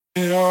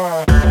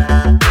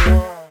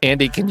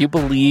Andy, can you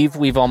believe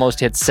we've almost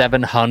hit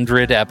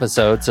 700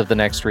 episodes of The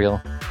Next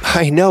Reel?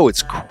 I know,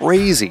 it's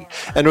crazy.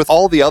 And with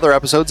all the other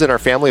episodes in our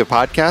family of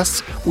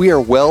podcasts, we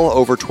are well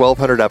over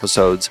 1,200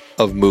 episodes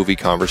of movie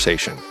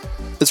conversation.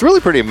 It's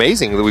really pretty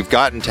amazing that we've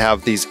gotten to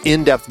have these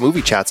in-depth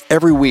movie chats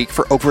every week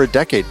for over a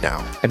decade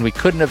now. And we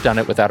couldn't have done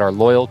it without our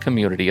loyal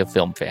community of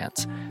film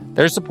fans.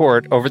 Their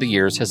support over the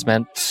years has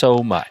meant so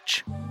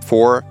much.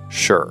 For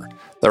sure.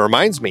 That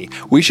reminds me,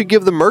 we should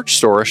give the merch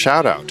store a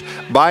shout out.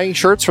 Buying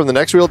shirts from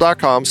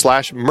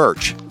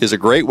thenextreel.com/merch is a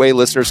great way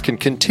listeners can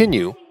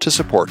continue to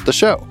support the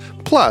show.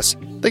 Plus,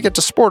 they get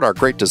to sport our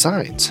great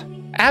designs.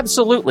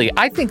 Absolutely.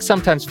 I think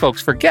sometimes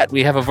folks forget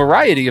we have a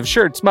variety of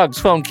shirts, mugs,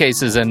 phone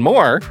cases, and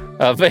more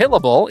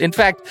available. In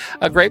fact,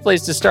 a great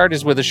place to start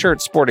is with a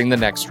shirt sporting the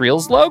Next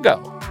Reel's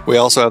logo. We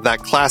also have that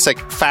classic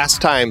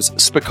Fast Times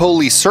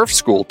Spicoli Surf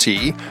School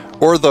tee,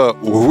 or the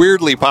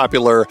weirdly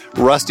popular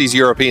Rusty's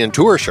European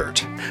Tour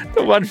shirt.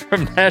 The one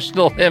from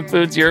National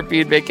Lampoon's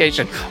European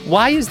Vacation.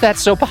 Why is that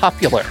so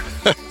popular?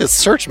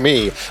 Search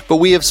me, but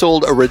we have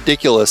sold a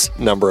ridiculous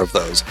number of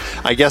those.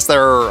 I guess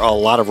there are a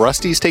lot of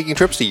Rustys taking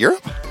trips to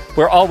Europe?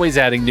 We're always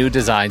adding new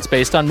designs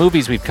based on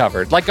movies we've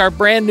covered, like our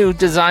brand new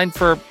design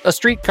for a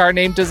streetcar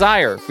named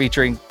Desire,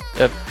 featuring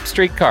a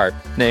streetcar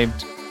named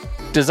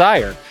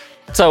Desire.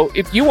 So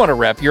if you want to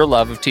rep your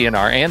love of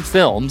TNR and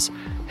films,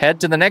 head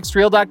to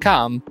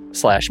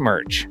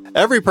thenextreel.com/merch.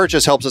 Every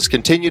purchase helps us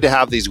continue to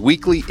have these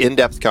weekly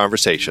in-depth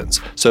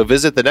conversations. So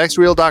visit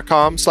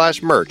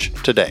thenextreel.com/merch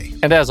today.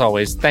 And as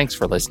always, thanks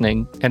for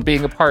listening and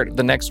being a part of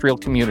the Next Reel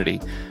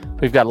community.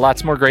 We've got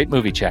lots more great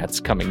movie chats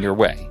coming your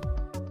way.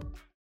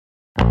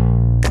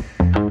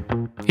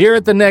 Here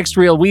at The Next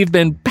Reel, we've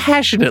been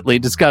passionately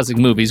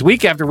discussing movies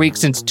week after week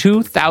since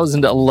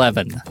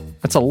 2011.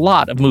 That's a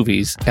lot of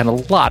movies and a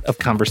lot of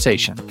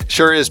conversation.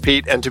 Sure is,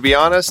 Pete. And to be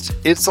honest,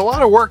 it's a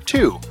lot of work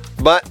too.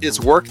 But it's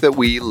work that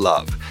we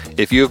love.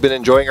 If you have been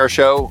enjoying our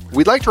show,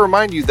 we'd like to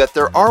remind you that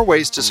there are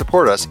ways to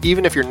support us,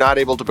 even if you're not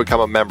able to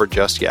become a member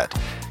just yet.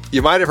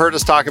 You might have heard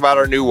us talk about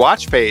our new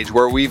watch page,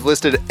 where we've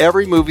listed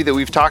every movie that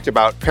we've talked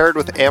about, paired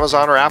with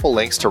Amazon or Apple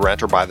links to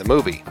rent or buy the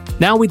movie.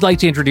 Now we'd like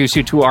to introduce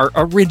you to our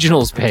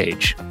originals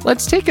page.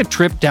 Let's take a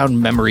trip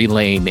down memory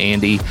lane,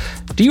 Andy.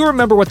 Do you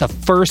remember what the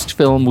first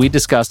film we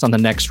discussed on The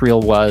Next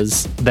Reel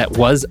was that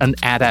was an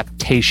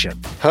adaptation?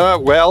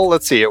 Well,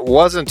 let's see. It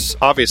wasn't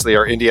obviously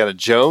our Indiana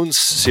Jones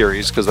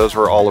series, because those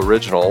were all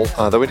original.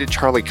 Then we did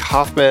Charlie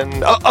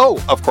Kaufman.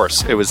 Oh, of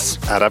course. It was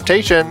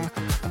adaptation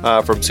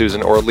from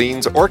Susan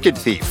Orlean's Orchid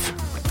Thief.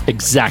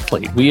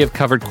 Exactly. We have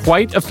covered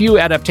quite a few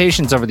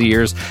adaptations over the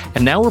years,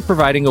 and now we're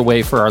providing a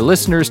way for our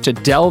listeners to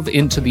delve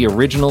into the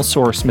original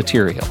source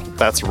material.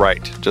 That's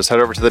right. Just head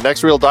over to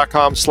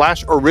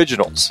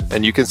thenextreel.com/originals,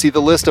 and you can see the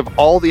list of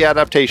all the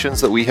adaptations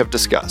that we have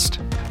discussed.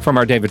 From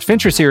our David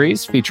Fincher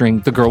series,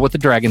 featuring The Girl with the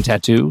Dragon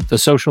Tattoo, The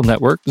Social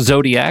Network,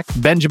 Zodiac,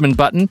 Benjamin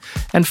Button,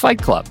 and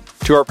Fight Club,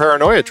 to our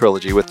Paranoia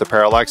trilogy with The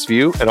Parallax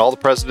View and All the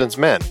President's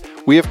Men,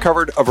 we have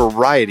covered a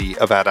variety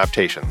of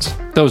adaptations.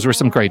 Those were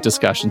some great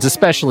discussions,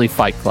 especially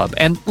Fight Club.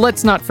 And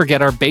let's not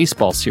forget our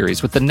baseball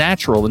series with The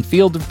Natural and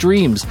Field of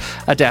Dreams,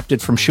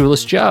 adapted from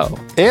Shoeless Joe.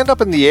 And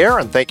Up in the Air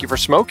and Thank You for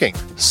Smoking.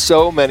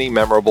 So many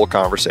memorable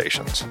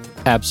conversations.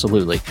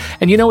 Absolutely.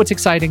 And you know what's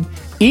exciting?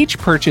 Each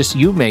purchase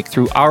you make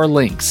through our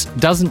links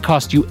doesn't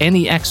cost you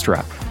any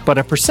extra, but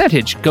a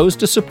percentage goes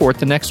to support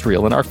The Next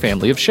Reel and our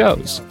family of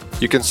shows.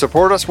 You can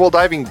support us while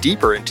diving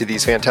deeper into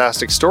these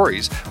fantastic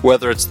stories,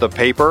 whether it's the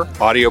paper,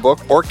 audiobook,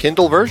 or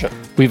Kindle version.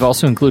 We've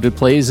also included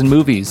plays and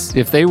movies.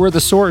 If they were the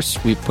source,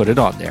 we've put it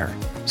on there.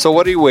 So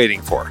what are you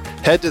waiting for?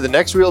 Head to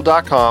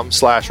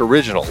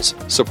thenextreel.com/originals,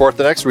 support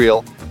The Next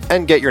Reel,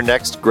 and get your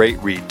next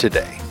great read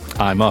today.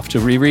 I'm off to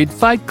reread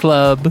Fight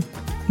Club.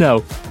 Now,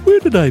 where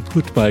did I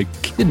put my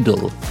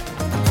Kindle?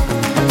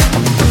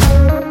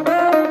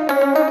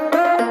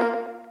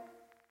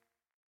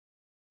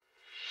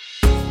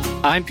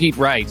 I'm Pete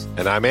Wright.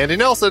 And I'm Andy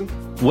Nelson.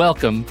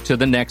 Welcome to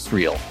The Next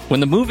Reel. When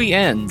the movie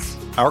ends,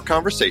 our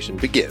conversation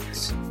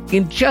begins.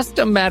 In just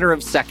a matter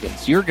of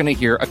seconds, you're going to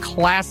hear a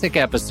classic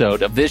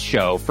episode of this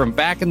show from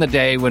back in the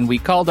day when we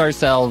called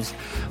ourselves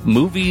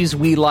Movies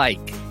We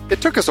Like.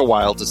 It took us a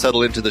while to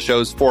settle into the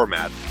show's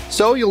format,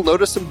 so you'll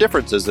notice some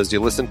differences as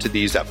you listen to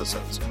these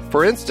episodes.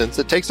 For instance,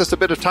 it takes us a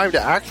bit of time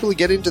to actually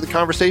get into the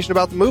conversation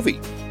about the movie.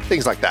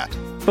 Things like that.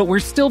 But we're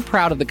still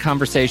proud of the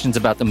conversations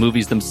about the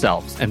movies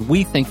themselves, and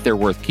we think they're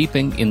worth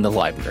keeping in the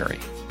library.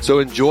 So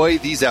enjoy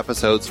these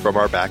episodes from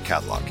our back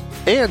catalog.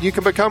 And you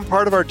can become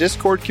part of our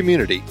Discord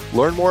community,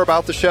 learn more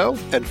about the show,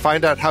 and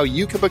find out how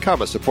you can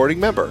become a supporting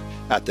member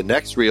at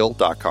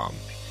thenextreel.com.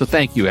 So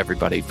thank you,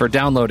 everybody, for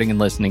downloading and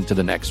listening to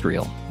The Next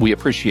Reel. We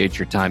appreciate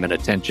your time and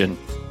attention,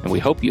 and we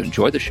hope you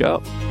enjoy the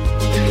show.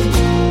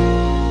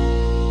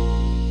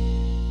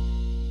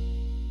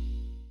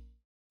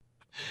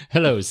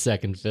 Hello,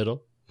 Second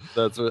Fiddle.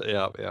 That's what,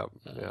 yeah.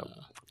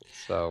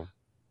 So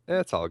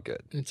it's all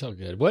good. It's all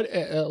good. What?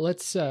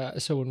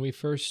 So when we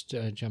first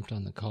jumped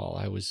on the call,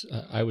 I was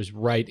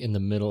right in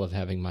the middle of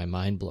having my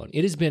mind blown.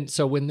 It has been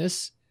so when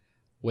this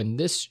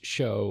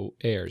show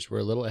airs, we're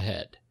a little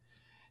ahead.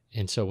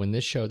 And so when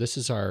this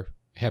is our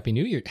Happy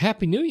New Year.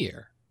 Happy New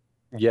Year.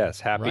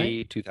 Yes, happy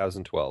Right?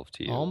 2012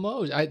 to you.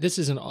 Almost. I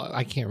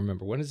can't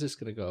remember. When is this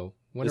going to go?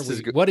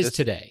 What is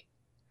today?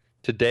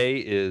 Today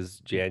is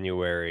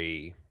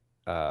January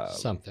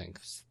Something.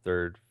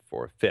 3rd,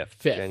 4th, 5th.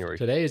 5th. January.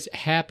 Today is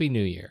Happy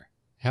New Year.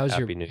 How's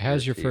Happy New your Year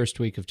to you. first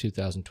week of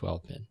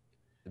 2012 been?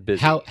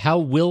 Busy. How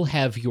will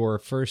have your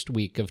first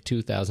week of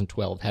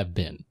 2012 have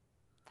been?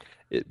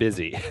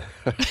 Busy.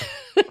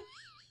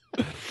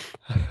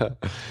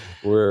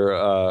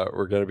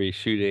 We're going to be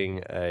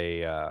shooting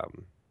a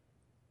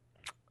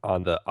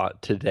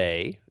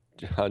today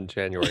on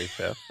January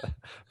 5th,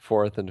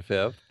 4th and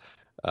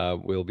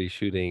 5th. We'll be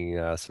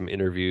shooting some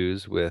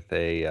interviews with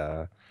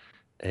a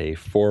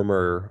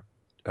former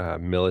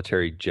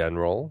military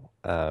general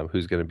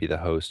who's going to be the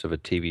host of a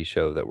TV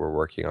show that we're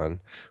working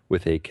on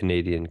with a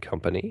Canadian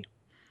company.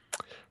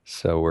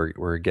 So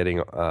we're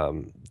getting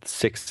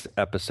 6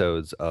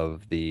 episodes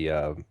of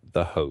the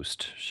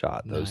host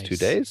shot those 2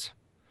 days.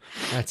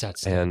 That's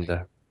outstanding.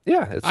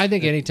 And I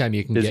think anytime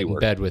you can get in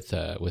work. bed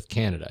with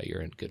Canada,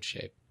 you're in good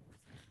shape.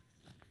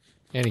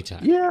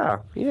 Anytime. Yeah.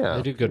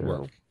 They do good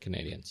work,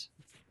 Canadians.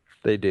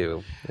 They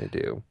do.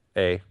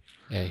 Hey.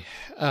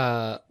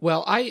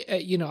 Well,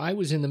 I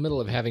was in the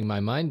middle of having my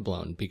mind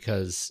blown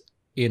because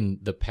in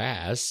the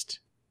past,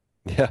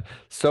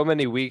 so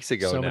many weeks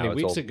ago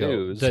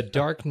news. The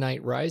Dark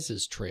Knight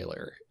Rises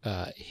trailer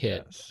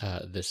hit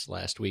this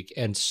last week,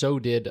 and so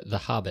did The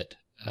Hobbit,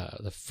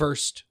 the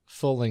first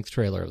full-length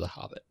trailer of The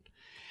Hobbit.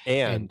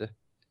 And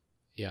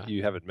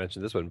you haven't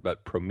mentioned this one,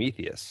 but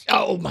Prometheus.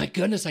 Oh my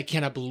goodness! I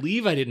cannot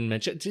believe I didn't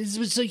mention it. This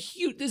was so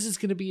huge. This is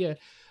going to be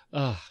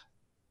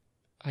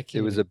I can't.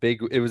 It was a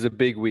big week. It was a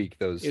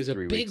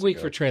big week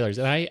for trailers,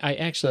 and I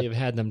actually have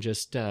had them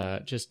just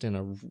in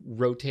a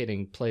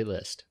rotating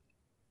playlist.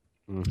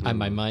 Mm-hmm.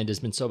 My mind has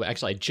been so.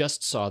 Actually, I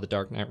just saw the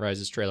Dark Knight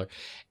Rises trailer,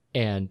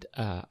 and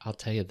I'll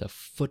tell you, the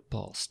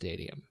football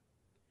stadium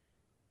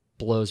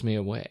blows me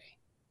away.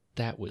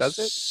 That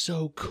was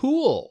so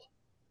cool.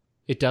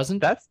 It doesn't.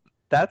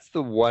 That's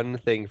the one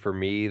thing for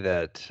me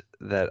that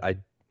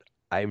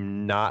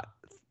I'm not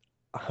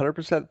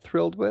 100%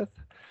 thrilled with.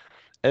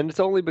 And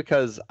it's only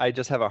because I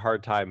just have a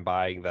hard time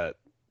buying that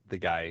the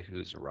guy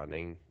who's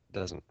running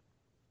doesn't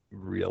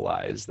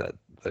realize that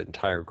the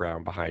entire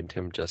ground behind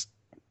him just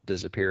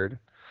disappeared.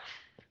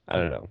 I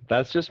don't know.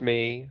 That's just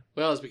me.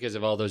 Well, it's because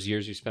of all those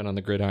years you spent on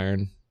the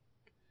gridiron.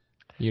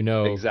 You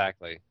know.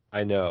 Exactly.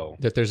 I know.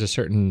 That there's a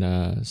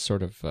certain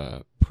sort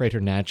of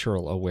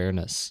preternatural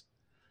awareness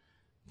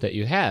that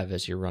you have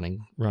as you're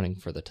running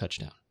for the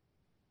touchdown.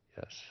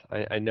 Yes.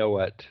 I know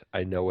what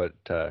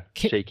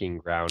shaking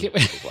ground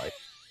is like.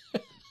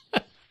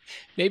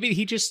 Maybe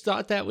he just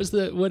thought that was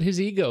what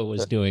his ego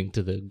was doing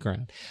to the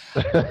ground.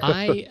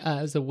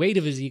 As the weight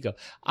of his ego,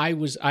 I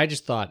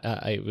just thought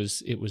it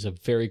was a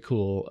very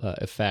cool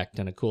effect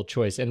and a cool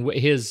choice. And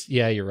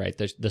you're right.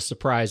 The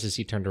surprise as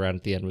he turned around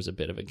at the end was a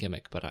bit of a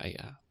gimmick, but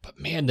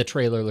man, the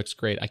trailer looks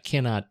great. I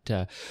cannot.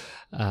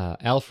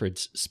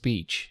 Alfred's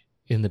speech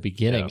in the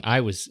beginning, I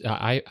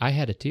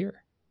had a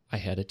tear.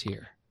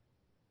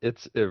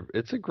 It's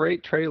a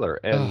great trailer,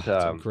 and it's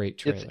a great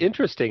trailer. It's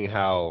interesting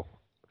how.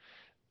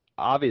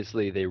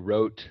 Obviously, they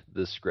wrote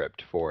the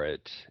script for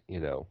it,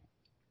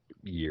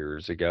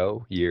 years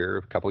ago,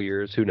 a couple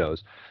years, who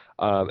knows?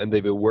 And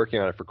they've been working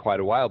on it for quite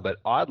a while. But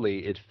oddly,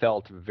 it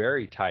felt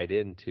very tied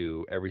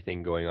into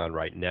everything going on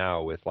right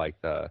now with like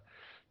the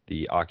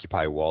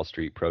Occupy Wall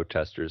Street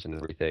protesters and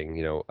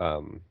everything.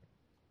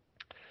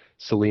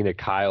 Selena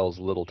Kyle's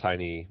little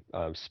tiny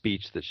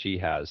speech that she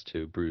has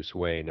to Bruce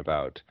Wayne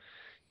about,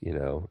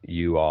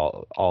 you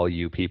all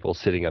you people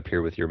sitting up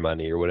here with your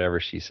money or whatever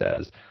she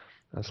says.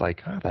 I was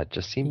like, that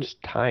just seems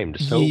timed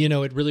so.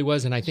 It really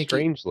was, and I think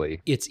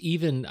strangely, it's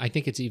even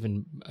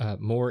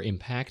more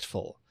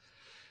impactful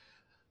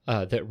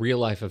that real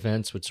life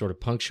events would sort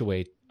of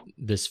punctuate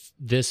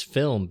this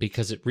film,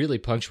 because it really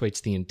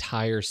punctuates the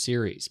entire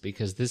series.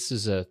 Because this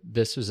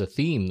was a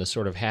theme. The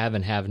sort of have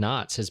and have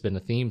nots has been a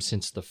theme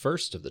since the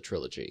first of the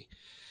trilogy.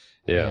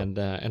 Yeah,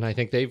 and I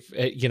think they've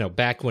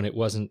back when it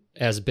wasn't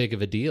as big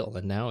of a deal,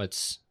 and now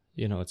it's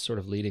sort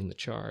of leading the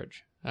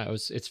charge.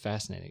 It's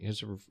fascinating. It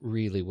was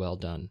really well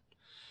done.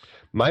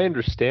 My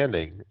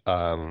understanding,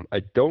 I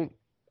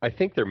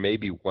think there may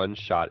be one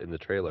shot in the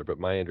trailer, but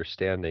my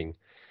understanding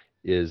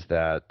is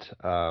that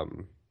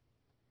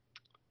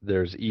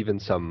there's even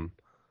some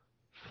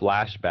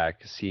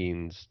flashback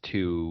scenes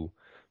to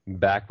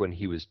back when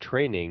he was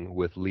training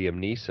with Liam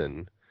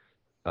Neeson,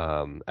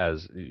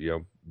 as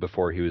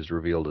before he was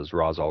revealed as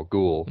Ra's al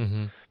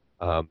Ghul,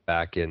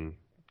 back in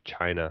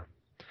China.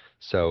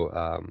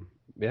 So.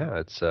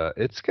 Yeah, it's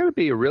going to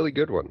be a really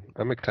good one.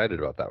 I'm excited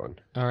about that one.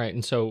 All right,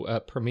 and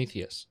so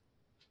Prometheus.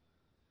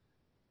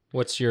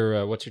 What's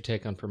your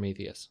take on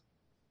Prometheus?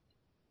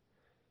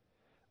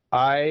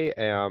 I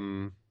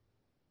am.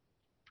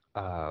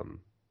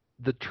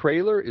 The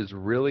trailer is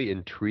really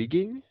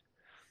intriguing.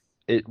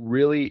 It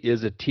really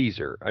is a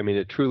teaser. I mean,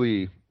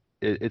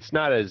 it's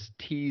not as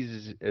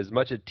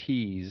much a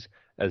tease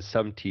as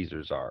some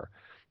teasers are.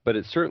 but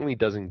it certainly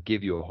doesn't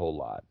give you a whole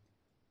lot.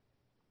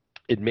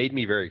 It made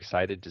me very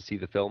excited to see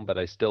the film, but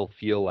I still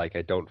feel like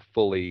I don't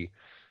fully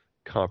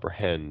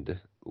comprehend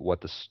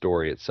what the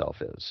story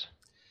itself is.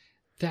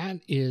 That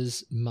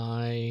is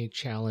my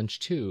challenge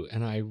too.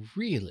 And I'm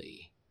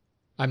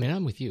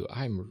with you.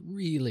 I'm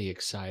really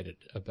excited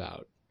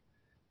about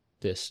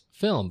this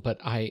film, but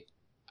I've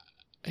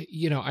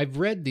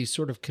read these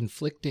sort of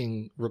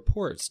conflicting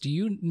reports. Do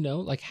you know,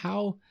 like,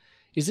 how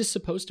is this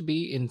supposed to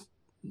be in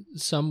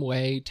some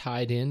way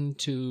tied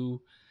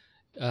into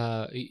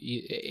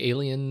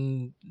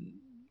Alien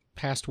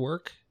past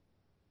work?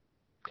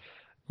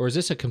 Or is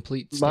this a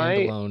complete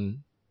standalone?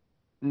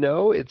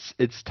 No, it's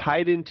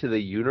tied into the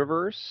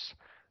universe.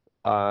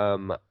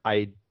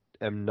 I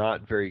am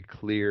not very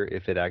clear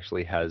if it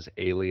actually has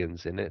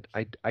aliens in it.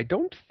 I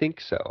don't think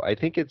so. I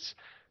think it's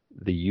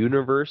the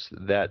universe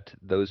that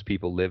those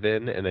people live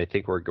in, and I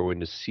think we're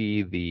going to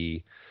see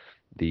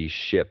the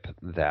ship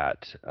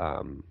that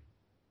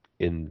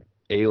in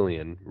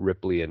Alien,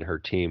 Ripley and her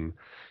team,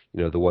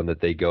 the one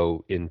that they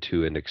go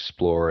into and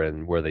explore,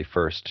 and where they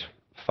first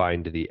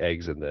find the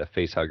eggs and the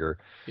facehugger.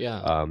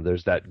 Yeah.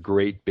 There's that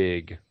great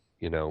big,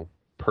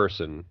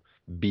 person,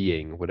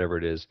 being, whatever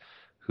it is,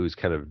 who's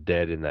kind of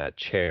dead in that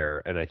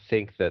chair, and I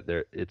think that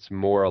it's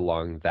more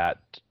along that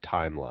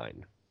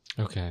timeline.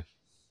 Okay.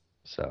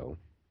 So.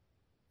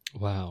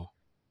 Wow.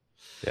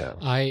 Yeah.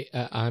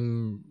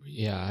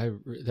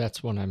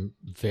 That's one I'm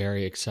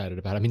very excited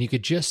about. I mean, you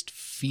could just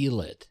feel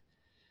it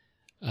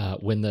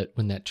when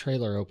that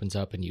trailer opens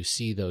up and you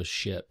see those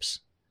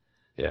ships.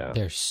 Yeah.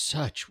 They're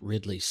such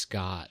Ridley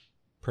Scott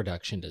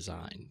production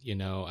design,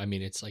 I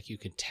mean, it's like you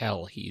can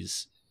tell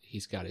he's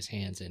got his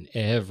hands in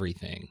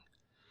everything.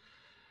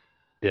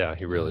 Yeah,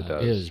 he really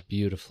does. It is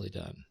beautifully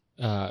done.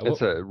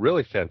 It's a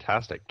really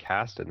fantastic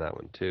cast in that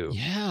one too.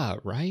 Yeah,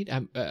 right.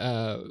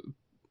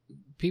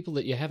 People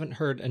that you haven't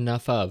heard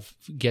enough of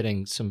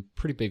getting some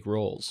pretty big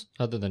roles,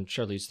 other than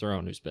Charlize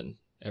Theron, who's been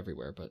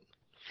everywhere. But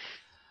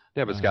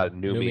it's got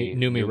Noomi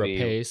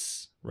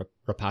Rapace.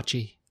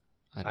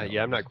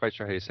 I'm not quite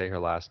sure how you say her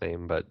last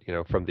name, but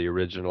from the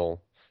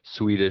original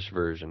Swedish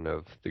version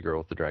of The Girl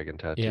with the Dragon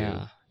Tattoo.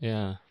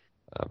 Yeah.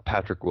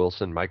 Patrick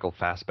Wilson, Michael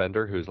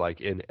Fassbender, who's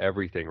like in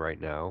everything right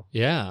now.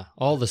 Yeah,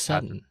 all of a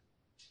sudden.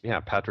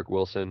 Patrick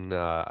Wilson,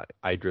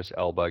 Idris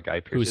Elba, Guy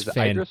Pearce. Who's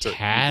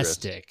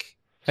fantastic.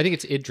 I think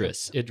it's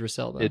Idris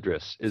Elba.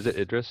 Idris. Is it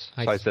Idris?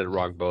 I said it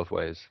wrong both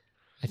ways.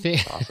 I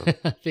think. Awesome.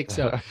 I think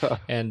so.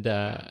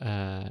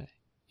 And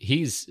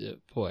he's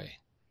boy.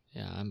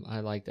 Yeah, I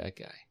like that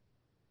guy.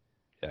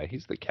 Yeah,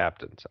 he's the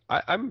captain. So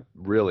I'm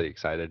really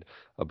excited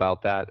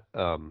about that.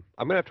 I'm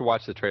gonna have to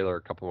watch the trailer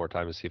a couple more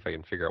times to see if I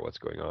can figure out what's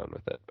going on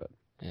with it. But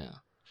yeah.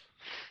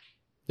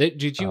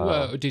 Did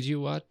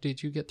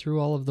you get through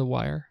all of The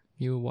Wire?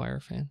 You a Wire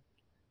fan?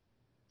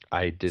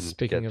 I didn't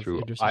Speaking get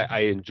through. Idris I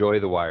enjoy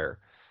The Wire.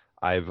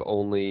 I've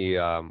only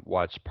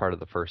watched part of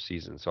the first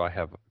season, so I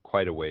have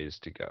quite a ways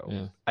to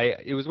go. Yeah.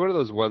 It was one of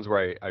those ones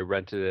where I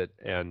rented it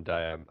and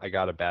I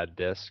got a bad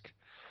disc.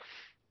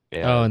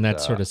 And that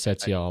sort of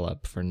sets you all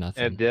up for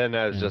nothing. And then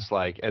I was just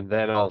like, and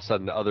then all of a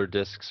sudden other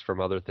discs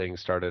from other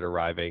things started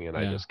arriving, and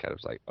I just kind of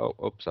was like, oh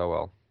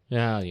well.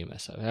 Yeah, you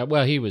mess up.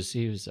 Well, he was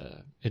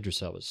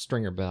Idris Elba's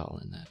Stringer Bell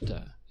in that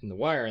in The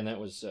Wire, and that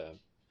was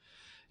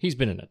he's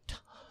been in a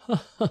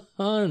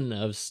ton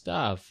of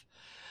stuff,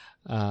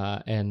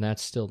 and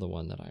that's still the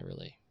one that I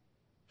really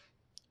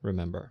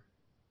remember.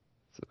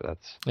 So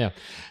that's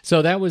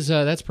So that was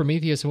that's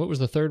Prometheus, and what was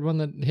the third one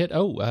that hit?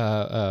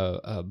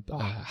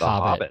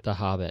 Hobbit. The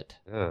Hobbit.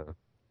 Yeah.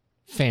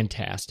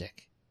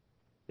 Fantastic.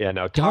 Yeah.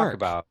 Now talk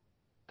about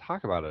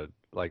it.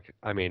 Like,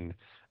 I mean,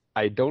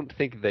 I don't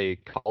think they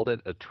called it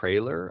a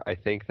trailer. I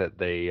think that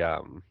they I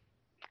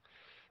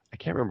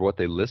can't remember what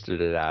they listed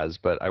it as,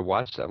 but I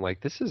watched it. I'm like,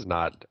 this is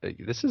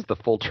the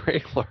full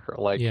trailer.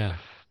 Like, yeah.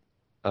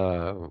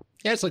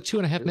 It's like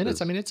 2.5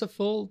 minutes. I mean, it's a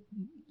full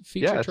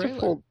feature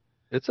trailer.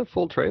 It's a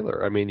full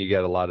trailer. I mean, you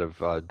get a lot of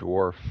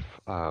dwarf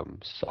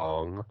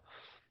song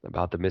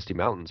about the Misty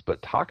Mountains,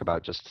 but talk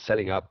about just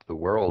setting up the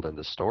world and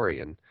the story.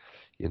 And,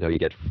 you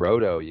get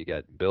Frodo, you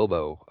get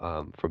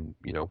Bilbo from,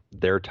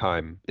 their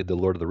time in the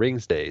Lord of the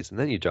Rings days. And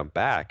then you jump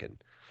back and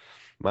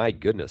my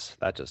goodness,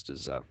 that just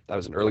is, that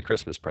was an early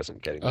Christmas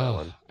present getting that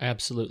one.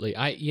 Absolutely.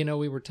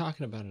 We were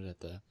talking about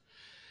it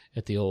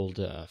at the old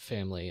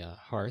family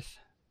hearth.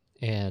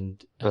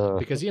 And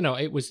because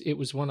it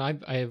was one I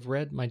have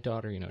read. My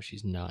daughter,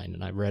 she's 9,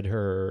 and I read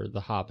her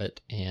The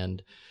Hobbit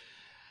and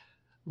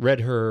read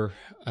her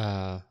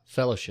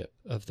Fellowship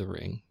of the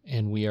Ring,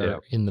 and we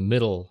are in the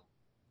middle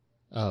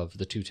of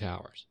The Two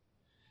Towers.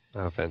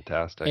 Oh,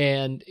 fantastic!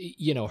 And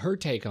her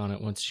take on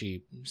it once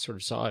she sort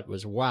of saw it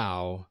was,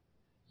 wow,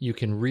 you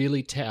can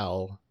really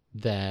tell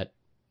that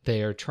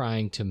they are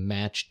trying to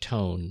match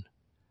tone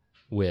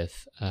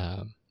with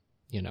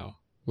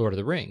Lord of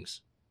the Rings.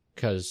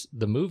 Because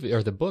the movie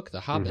or the book, The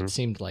Hobbit,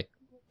 seemed like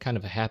kind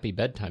of a happy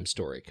bedtime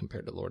story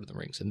compared to Lord of the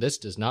Rings. And this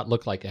does not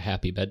look like a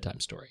happy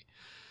bedtime story.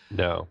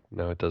 No,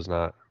 it does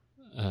not.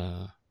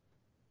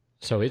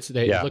 So it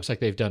looks like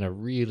they've done a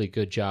really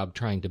good job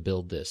trying to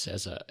build this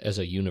as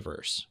a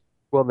universe.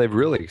 Well, they've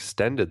really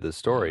extended the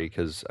story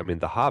because, I mean,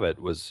 The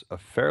Hobbit was a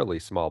fairly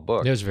small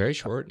book. It was very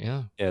short,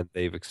 yeah. And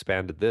they've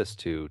expanded this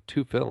to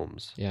 2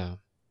 films. Yeah.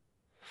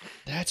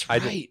 That's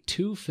right.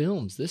 2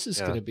 films. This is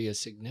going to be a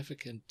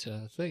significant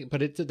thing.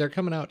 But they're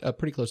coming out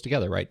pretty close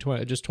together, right?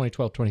 Just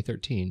 2012,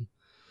 2013.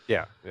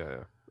 Yeah.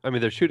 I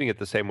mean, they're shooting it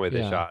the same way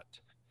they shot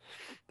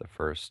the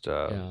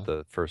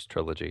first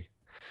trilogy.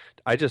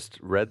 I just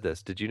read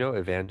this. Did you know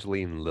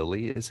Evangeline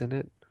Lilly is in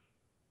it?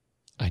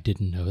 I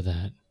didn't know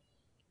that.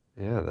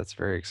 Yeah, that's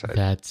very exciting.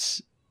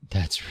 That's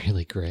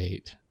really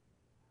great.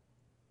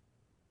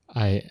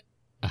 I've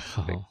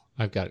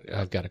got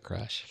a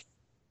crush.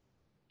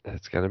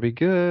 It's gonna be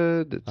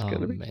good. It's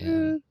gonna be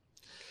good.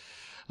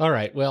 All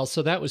right. Well,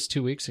 so that was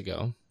 2 weeks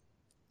ago.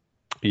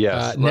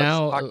 Yes.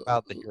 Now let's talk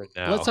about the here and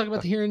now. Let's talk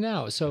about the here and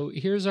now. So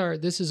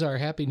this is our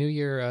Happy New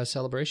Year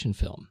celebration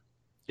film.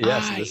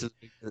 Yes,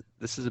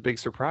 this is a big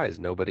surprise.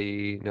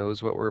 Nobody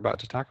knows what we're about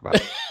to talk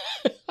about.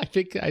 I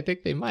think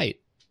they might.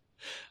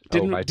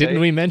 Didn't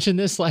we mention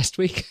this last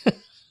week?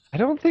 I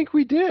don't think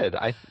we did.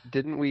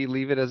 Didn't we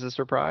leave it as a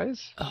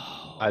surprise?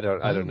 Oh, I don't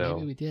know.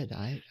 Maybe we did.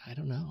 I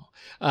don't know.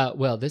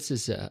 Well, this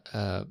is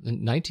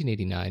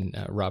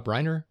 1989. Rob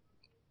Reiner,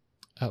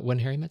 When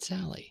Harry Met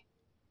Sally.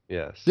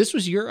 Yes.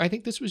 I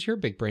think this was your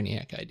big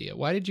Brainiac idea.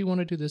 Why did you want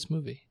to do this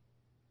movie?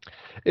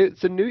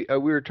 It's we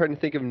were trying to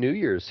think of New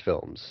Year's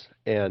films,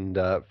 and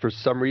for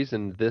some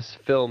reason, this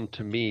film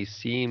to me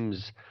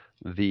seems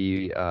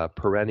the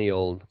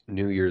perennial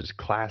New Year's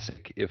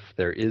classic, if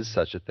there is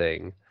such a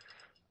thing.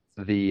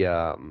 The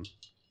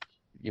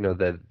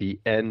the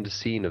end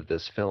scene of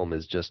this film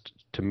is just,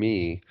 to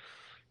me,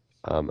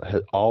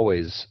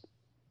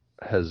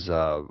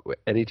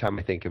 anytime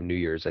I think of New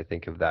Year's, I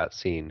think of that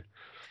scene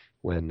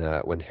when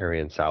Harry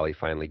and Sally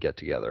finally get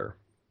together.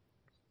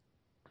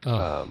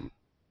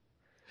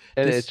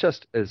 And it's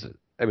just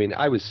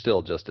I was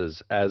still just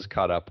as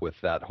caught up with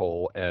that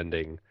whole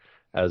ending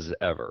as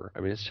ever. I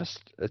mean,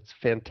 it's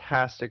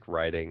fantastic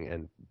writing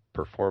and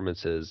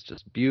performances,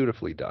 just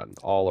beautifully done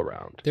all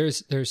around.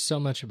 There's so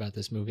much about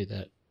this movie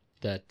that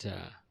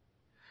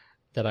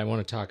I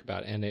want to talk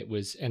about, and I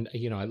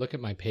look at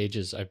my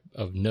pages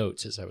of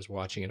notes as I was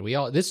watching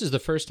it. This is the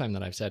first time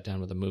that I've sat down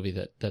with a movie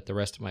that the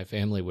rest of my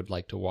family would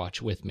like to watch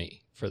with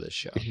me for this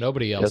show.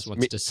 Nobody else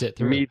wants to sit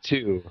through. Me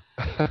too.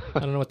 I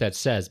don't know what that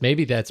says.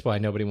 Maybe that's why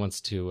nobody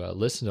wants to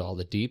listen to all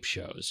the deep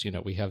shows.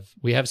 We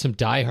have some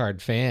diehard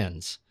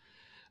fans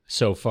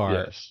so far.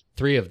 Yes.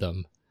 3 of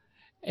them.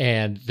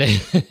 And they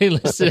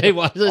listen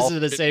to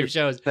the same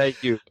shows.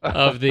 Thank you.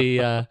 of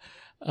the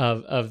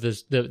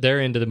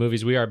they're into the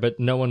movies we are, but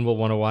no one will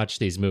want to watch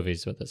these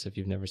movies with us if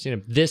you've never seen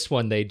them. This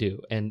one they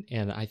do, and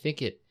I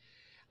think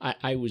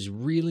I was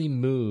really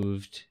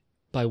moved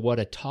by what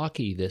a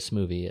talkie this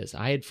movie is.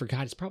 I had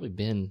forgot. It's probably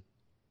been,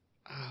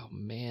 oh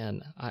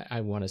man,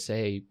 I want to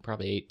say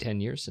probably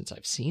 8-10 years since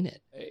I've seen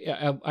it.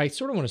 I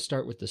sort of want to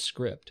start with the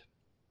script.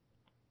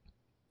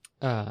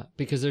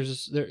 Because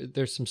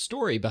there's some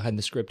story behind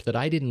the script that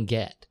I didn't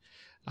get.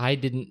 I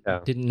didn't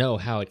know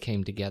how it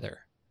came together.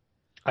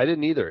 I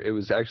didn't either. It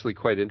was actually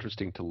quite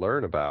interesting to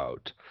learn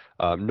about.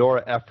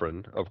 Nora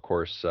Ephron, of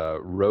course,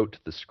 wrote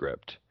the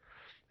script,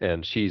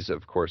 and she's,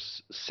 of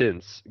course,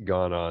 since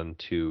gone on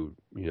to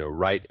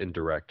write and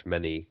direct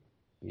many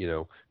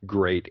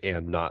great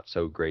and not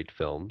so great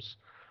films,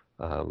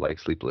 like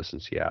Sleepless in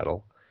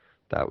Seattle.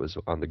 That was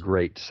on the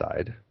great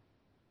side.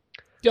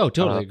 Oh,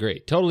 totally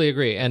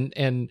agree.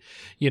 And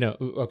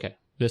okay,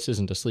 this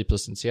isn't a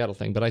Sleepless in Seattle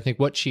thing, but I think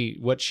what she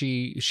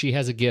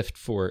has a gift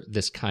for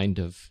this kind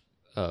of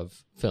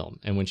film,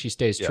 and when she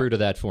stays true to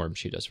that form,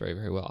 she does very,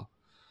 very well.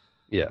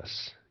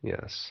 Yes.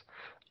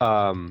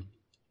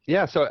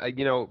 So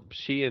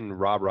she and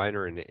Rob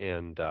Reiner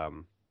and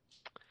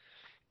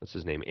what's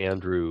his name,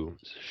 Andrew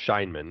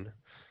Scheinman,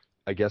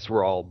 I guess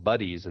were all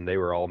buddies, and they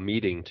were all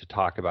meeting to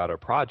talk about a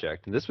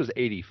project. And this was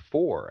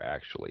 1984,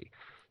 actually.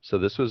 So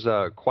this was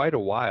quite a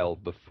while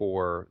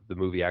before the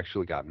movie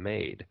actually got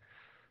made.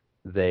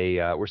 They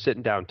were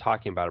sitting down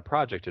talking about a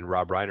project, and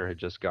Rob Reiner had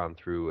just gone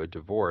through a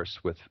divorce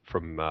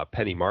from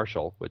Penny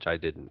Marshall, which I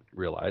didn't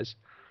realize.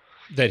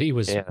 That he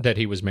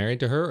was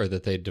married to her, or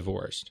that they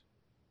divorced?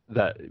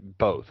 That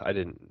both. I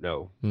didn't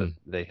know that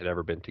they had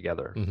ever been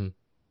together.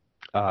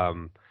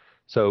 Mm-hmm.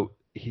 So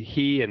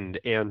he and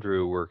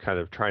Andrew were kind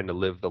of trying to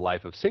live the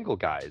life of single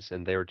guys,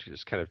 and they were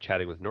just kind of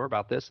chatting with Nora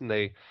about this, and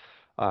they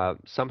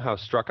somehow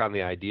struck on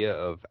the idea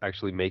of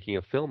actually making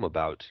a film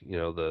about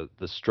the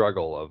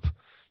struggle of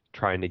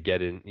trying to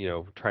get in,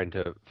 trying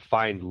to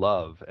find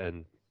love,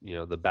 and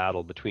the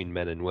battle between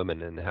men and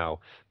women, and how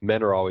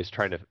men are always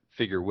trying to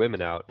figure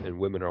women out and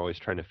women are always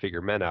trying to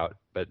figure men out,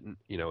 but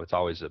it's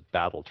always a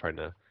battle trying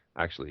to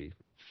actually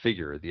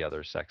figure the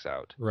other sex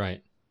out.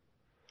 Right.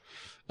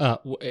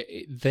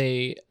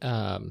 They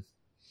and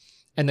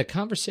the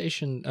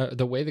conversation,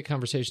 the way the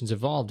conversations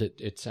evolved,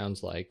 it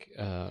sounds like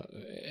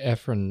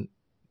Ephron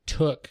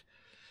took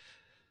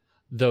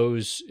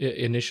those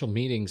initial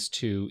meetings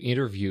to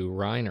interview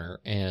Reiner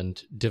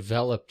and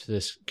developed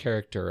this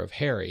character of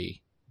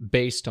Harry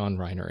based on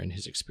Reiner and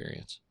his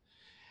experience.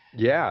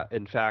 Yeah,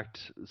 in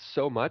fact,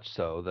 so much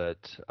so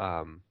that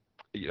I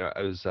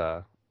was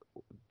the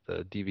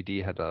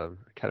DVD had a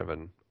kind of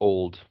an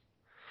old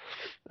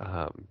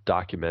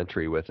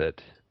documentary with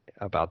it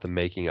about the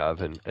making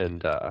of,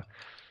 and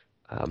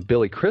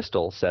Billy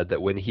Crystal said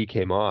that when he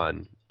came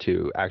on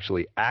to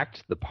actually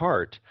act the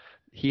part,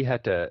 he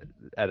had to,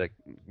 at a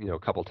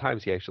couple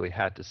times, he actually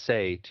had to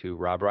say to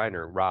Rob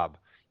Reiner, Rob,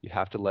 you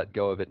have to let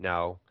go of it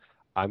now.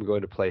 I'm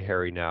going to play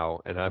Harry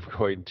now, and I'm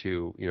going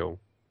to,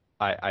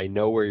 I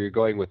know where you're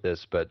going with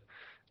this, but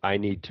I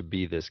need to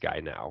be this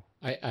guy now.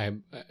 I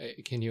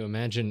can you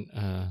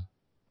imagine?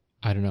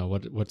 I don't know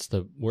what's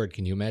the word.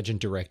 Can you imagine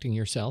directing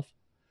yourself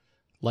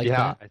like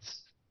that? Yeah,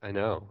 I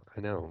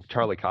know.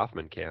 Charlie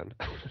Kaufman can.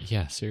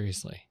 Yeah,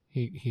 seriously.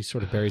 He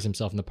sort of buries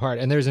himself in the part.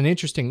 And there's an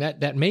interesting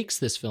that makes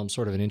this film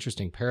sort of an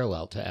interesting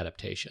parallel to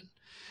adaptation.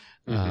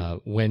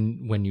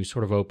 When you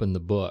sort of open the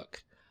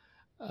book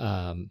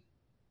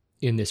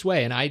in this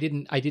way, and I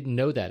didn't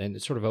know that, and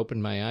it sort of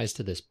opened my eyes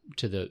to this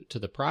to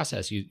the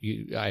process.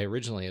 I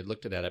originally had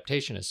looked at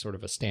adaptation as sort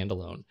of a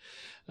standalone,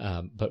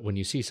 but when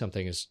you see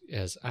something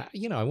as I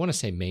want to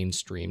say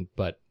mainstream,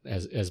 but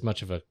as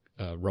much of a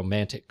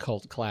romantic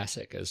cult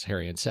classic as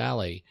Harry and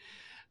Sally,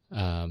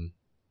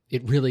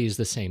 it really is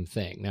the same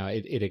thing. Now,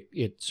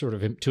 it sort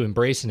of, to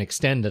embrace and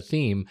extend the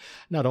theme,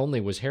 not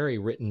only was Harry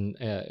written,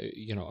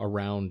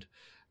 around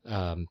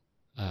Rob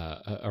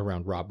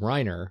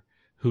Reiner,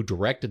 who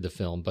directed the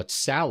film, but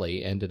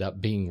Sally ended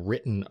up being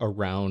written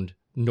around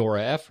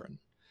Nora Ephron.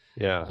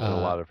 Yeah, and a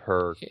lot of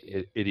her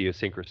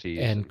idiosyncrasies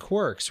and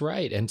quirks,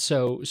 right? And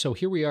so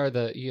here we are.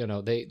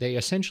 They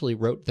essentially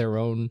wrote their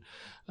own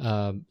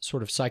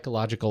sort of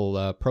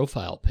psychological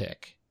profile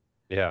pick.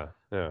 Yeah.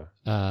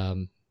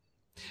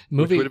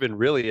 Movie Which would have been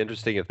really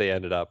interesting if they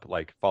ended up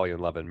like falling in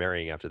love and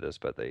marrying after this,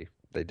 but they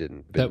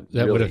didn't.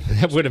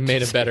 That would have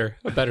made a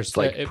better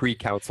story. Like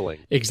pre-counseling.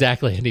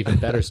 Exactly, an even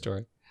better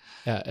story.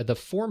 The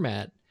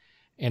format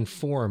and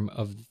form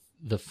of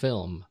the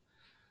film,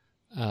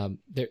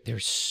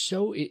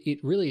 it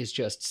really is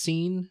just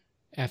scene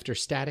after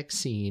static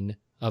scene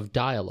of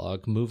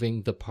dialogue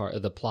moving the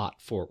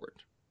plot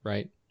forward,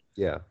 right?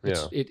 Yeah.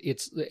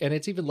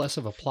 It's even less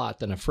of a plot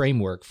than a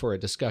framework for a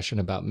discussion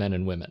about men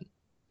and women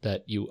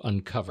that you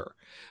uncover.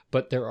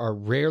 But there are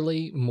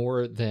rarely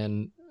more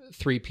than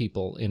 3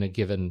 people in a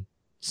given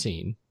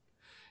scene.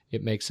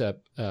 It makes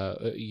up,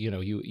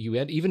 you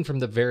end, even from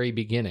the very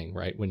beginning,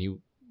 right? When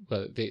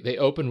they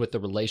open with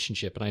the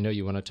relationship, and I know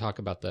you want to talk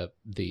about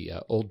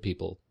the old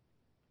people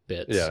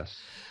bits. Yes.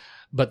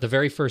 But the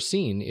very first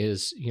scene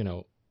is,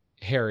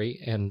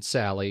 Harry and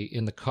Sally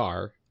in the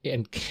car.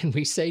 And can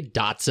we say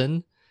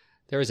Datsun?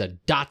 There is a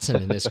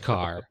Datsun in this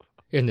car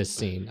in this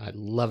scene. I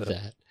love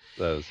that.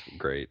 That was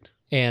great.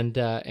 And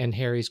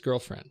Harry's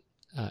girlfriend.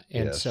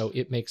 Yes. So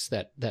it makes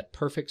that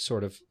perfect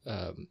sort of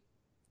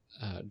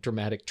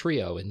dramatic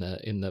trio in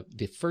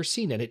the first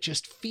scene, and it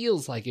just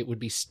feels like it would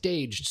be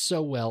staged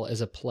so well as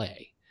a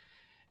play.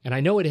 And I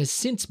know it has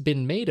since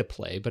been made a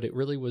play, but it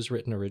really was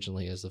written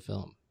originally as a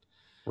film.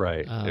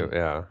 Right.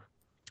 Yeah.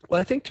 Well,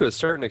 I think to a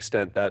certain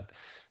extent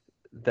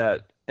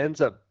that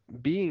ends up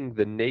being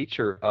the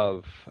nature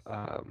of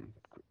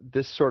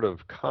this sort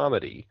of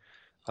comedy.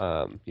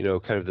 Kind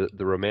of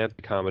the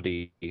romantic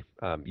comedy,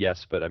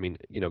 yes, but I mean,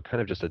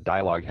 kind of just a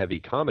dialogue-heavy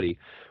comedy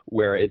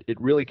where it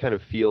really kind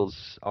of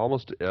feels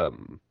almost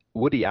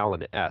Woody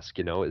Allen-esque,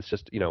 it's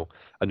just,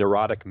 a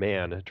neurotic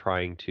man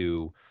trying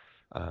to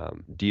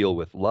deal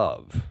with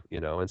love,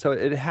 and so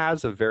it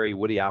has a very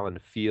Woody Allen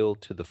feel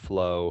to the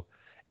flow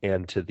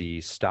and to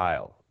the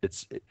style.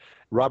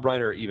 Rob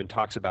Reiner even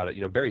talks about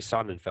it, Barry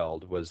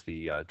Sonnenfeld was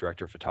the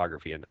director of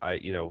photography, and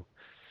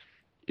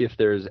if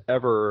there's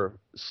ever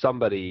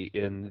somebody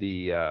in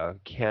the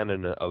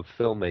canon of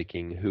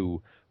filmmaking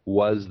who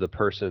was the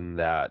person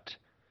that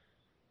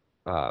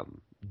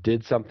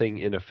did something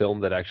in a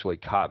film that actually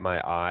caught my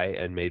eye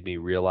and made me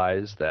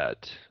realize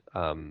that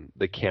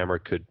the camera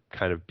could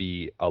kind of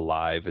be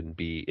alive and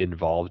be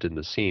involved in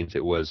the scenes,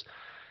 it was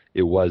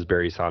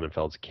Barry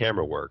Sonnenfeld's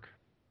camera work.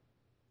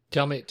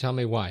 Tell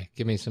me why.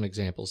 Give me some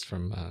examples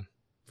from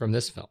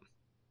this film.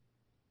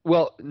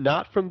 Well,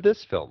 not from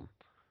this film.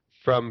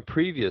 From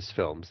previous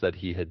films that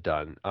he had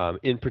done,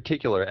 in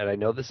particular, and I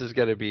know this is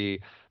going to be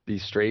the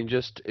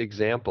strangest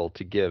example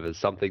to give as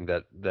something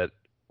that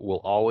will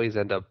always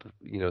end up,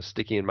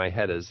 sticking in my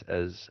head as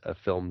a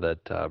film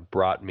that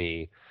brought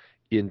me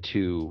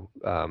into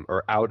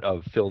or out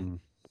of film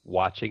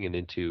watching and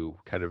into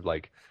kind of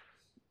like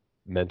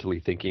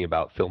mentally thinking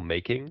about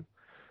filmmaking,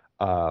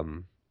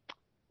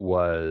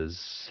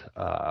 was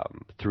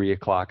 3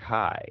 O'Clock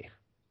High.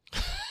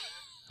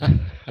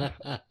 I'm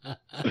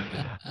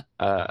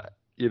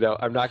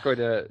not going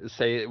to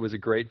say it was a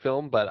great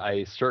film, but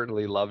I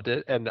certainly loved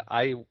it, and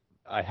I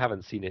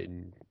haven't seen it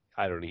in,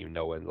 I don't even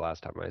know when the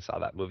last time I saw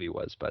that movie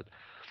was, but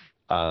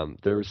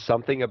there was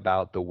something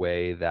about the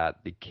way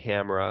that the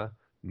camera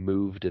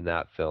moved in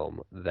that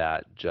film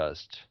that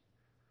just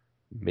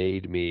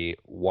made me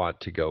want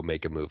to go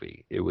make a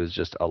movie. It was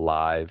just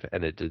alive,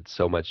 and it did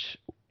so much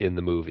in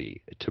the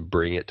movie to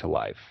bring it to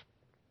life.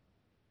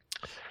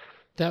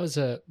 That was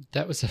a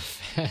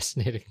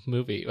fascinating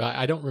movie.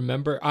 I don't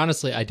remember,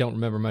 honestly, I don't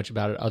remember much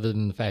about it other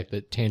than the fact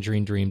that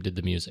Tangerine Dream did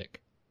the music.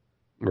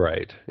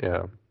 Right.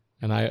 Yeah.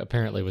 And I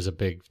apparently was a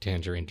big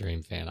Tangerine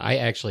Dream fan. I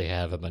actually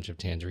have a bunch of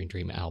Tangerine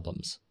Dream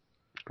albums.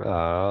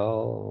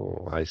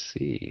 Oh, I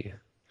see.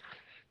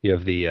 You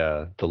have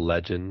the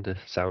Legend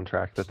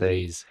soundtrack that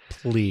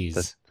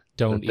Please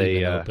don't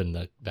even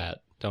open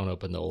don't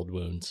open the old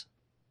wounds.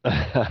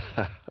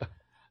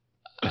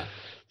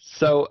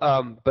 So,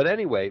 but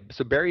anyway,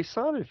 so Barry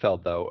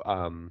Sonnenfeld,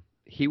 though,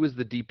 he was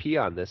the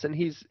DP on this, and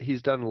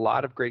he's done a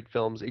lot of great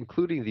films,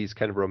 including these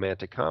kind of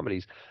romantic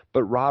comedies.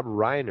 But Rob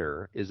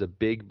Reiner is a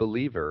big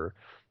believer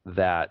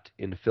that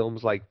in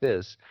films like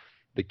this,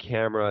 the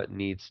camera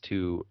needs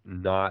to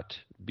not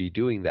be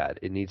doing that.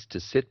 It needs to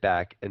sit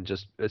back and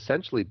just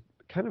essentially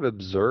kind of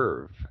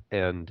observe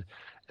and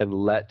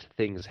let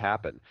things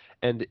happen.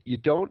 And you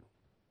don't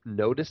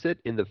notice it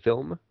in the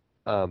film,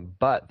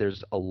 but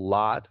there's a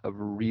lot of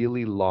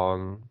really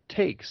long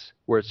takes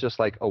where it's just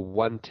like a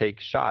one-take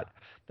shot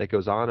that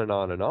goes on and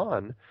on and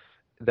on,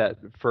 that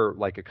for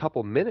like a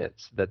couple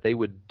minutes that they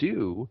would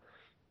do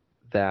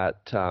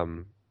that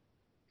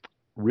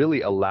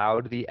really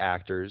allowed the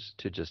actors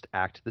to just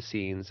act the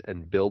scenes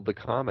and build the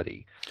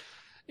comedy.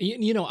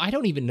 You know, I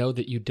don't even know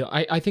that you don't.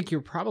 I think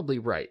you're probably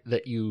right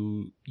that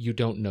you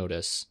don't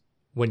notice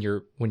when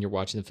you're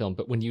watching the film,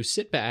 but when you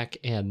sit back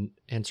and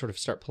sort of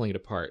start pulling it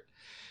apart,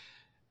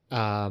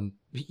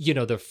 you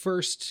know, the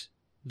first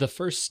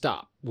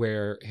stop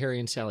where Harry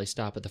and Sally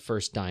stop at the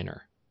first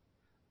diner,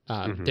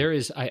 there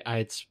is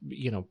it's,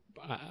 you know,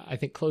 I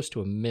think close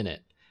to a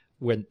minute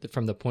when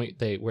from the point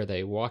where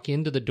they walk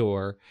into the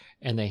door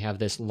and they have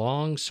this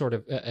long sort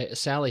of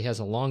Sally has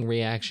a long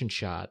reaction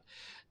shot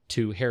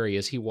to Harry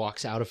as he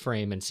walks out of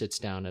frame and sits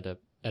down at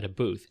a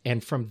booth,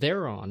 and from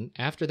there on,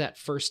 after that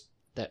first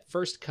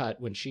cut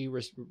when she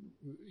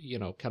you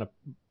know, kind of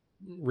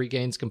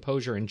regains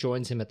composure and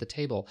joins him at the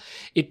table,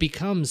 it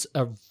becomes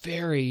a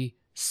very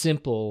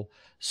simple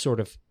sort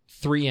of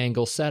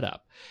three-angle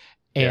setup.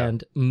 Yeah.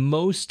 And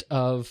most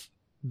of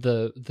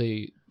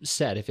the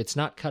set, if it's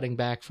not cutting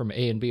back from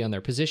A and B on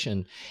their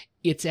position,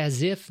 it's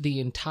as if the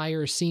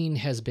entire scene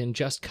has been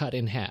just cut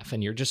in half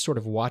and you're just sort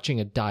of watching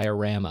a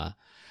diorama,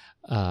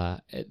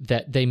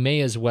 that they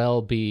may as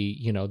well be,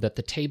 you know, that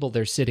the table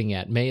they're sitting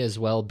at may as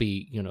well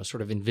be, you know,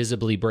 sort of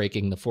invisibly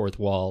breaking the fourth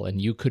wall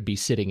and you could be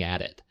sitting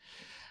at it.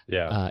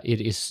 Yeah.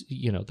 It is,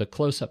 you know, the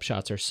close-up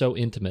shots are so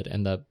intimate,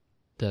 and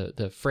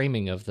the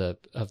framing of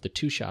the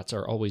two shots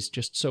are always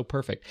just so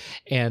perfect.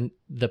 And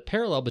the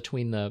parallel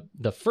between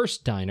the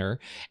first diner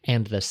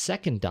and the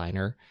second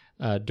diner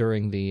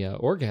during the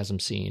orgasm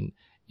scene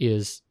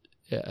is,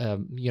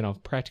 you know,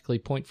 practically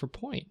point for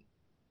point.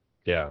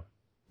 Yeah.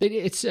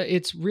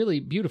 It's really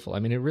beautiful. I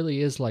mean, it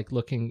really is like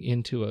looking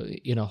into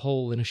a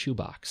hole in a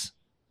shoebox,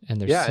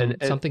 and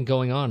there's something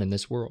going on in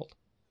this world.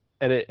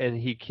 And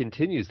he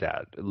continues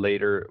that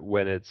later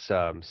when it's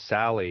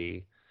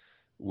Sally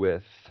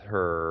with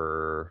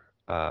her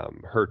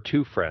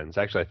two friends.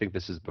 Actually, I think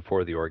this is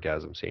before the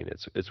orgasm scene.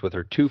 It's with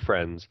her two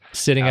friends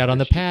sitting out on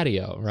the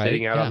patio, right?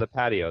 Sitting out on the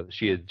patio.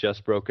 She had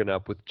just broken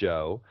up with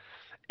Joe,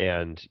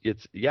 and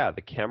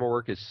the camera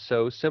work is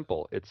so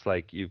simple. It's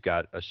like you've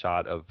got a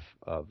shot of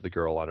the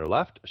girl on her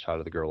left, a shot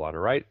of the girl on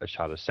her right, a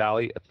shot of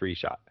Sally, a three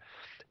shot.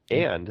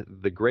 And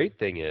the great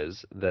thing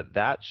is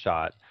that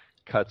shot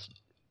cuts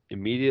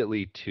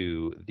immediately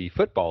to the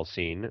football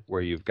scene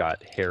where you've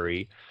got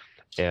Harry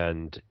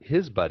and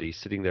his buddy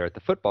sitting there at the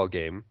football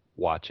game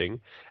watching,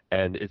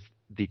 and it's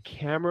the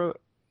camera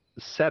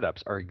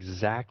setups are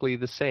exactly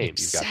the same.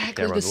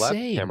 Exactly. You've got the camera on the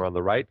left, camera on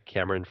the right,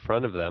 camera in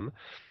front of them,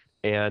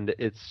 and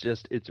it's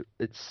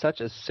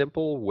such a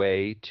simple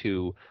way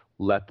to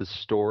let the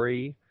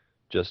story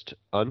just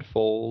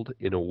unfold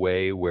in a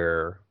way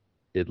where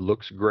it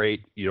looks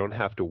great. You don't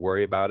have to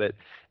worry about it,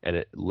 and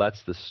it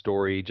lets the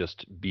story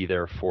just be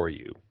there for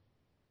you.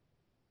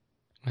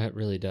 It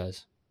really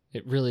does.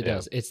 It really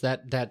does. It's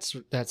that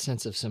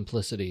sense of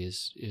simplicity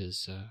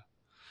is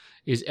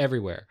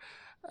everywhere.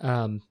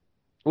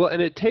 Well,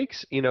 and it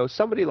takes, you know,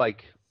 somebody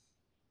like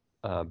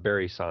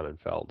Barry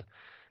Sonnenfeld.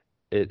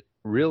 It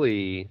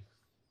really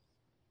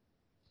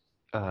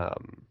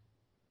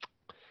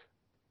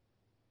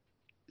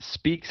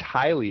speaks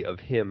highly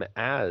of him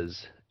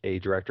as a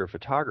director of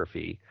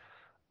photography,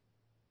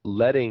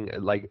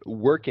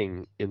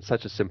 working in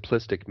such a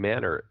simplistic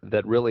manner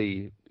that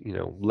really, you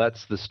know,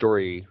 lets the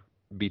story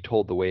be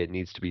told the way it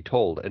needs to be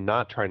told, and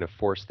not trying to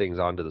force things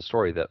onto the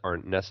story that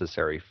aren't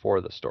necessary for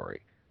the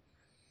story.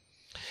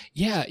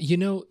 Yeah, you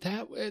know,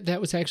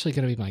 that was actually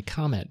going to be my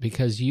comment,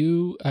 because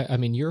I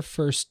mean, your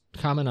first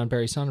comment on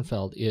Barry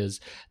Sonnenfeld is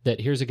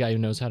that here's a guy who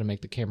knows how to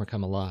make the camera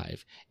come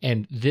alive.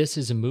 And this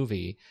is a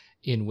movie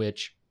in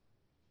which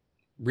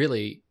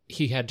really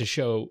he had to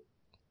show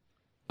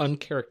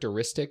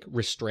uncharacteristic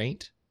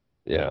restraint.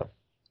 Yeah.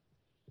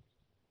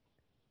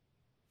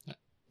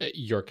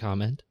 Your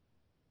comment?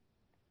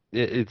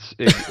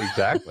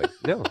 Exactly.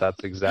 No,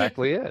 that's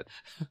exactly it.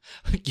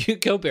 You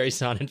go, Barry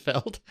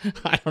Sonnenfeld.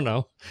 I don't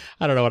know.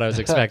 I don't know what I was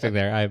expecting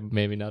there.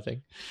 Maybe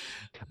nothing.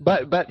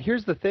 But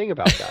here's the thing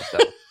about that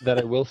though, that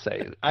I will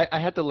say. I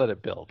had to let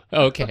it build.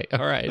 Okay,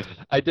 all right.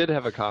 I did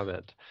have a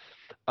comment.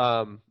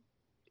 Um,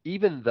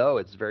 Even though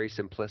it's very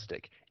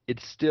simplistic, it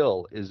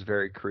still is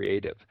very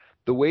creative.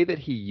 The way that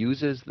he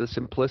uses the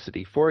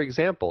simplicity, for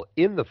example,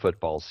 in the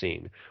football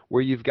scene,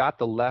 where you've got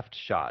the left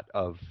shot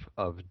of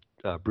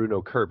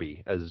Bruno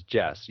Kirby as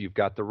Jess, you've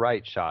got the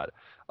right shot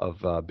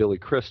of Billy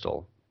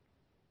Crystal,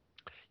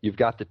 you've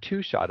got the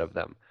two shot of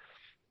them,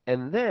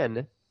 and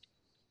then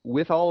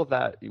with all of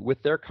that,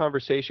 with their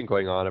conversation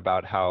going on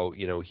about how,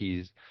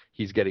 he's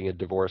getting a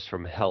divorce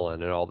from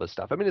Helen and all this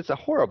stuff. I mean, it's a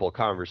horrible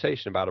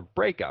conversation about a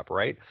breakup,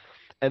 right?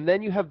 And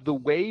then you have the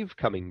wave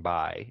coming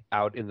by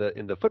out in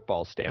the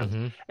football stands,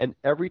 Mm-hmm. and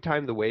every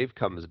time the wave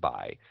comes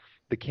by,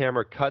 the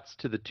camera cuts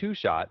to the two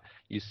shot.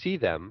 You see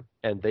them,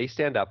 and they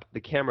stand up.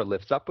 The camera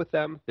lifts up with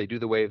them. They do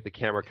the wave. The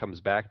camera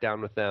comes back down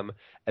with them,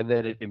 and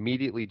then it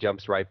immediately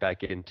jumps right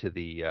back into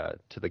the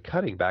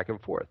cutting back and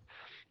forth.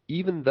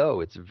 Even though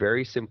it's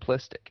very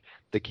simplistic,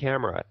 the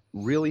camera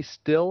really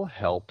still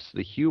helps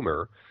the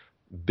humor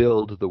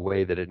build the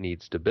way that it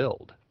needs to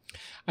build.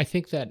 I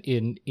think that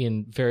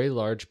in very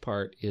large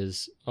part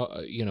is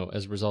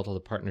as a result of the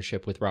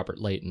partnership with Robert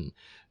Layton,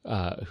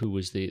 who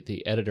was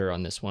the editor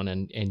on this one,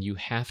 and you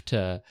have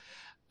to,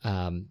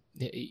 I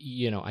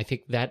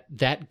think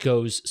that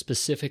goes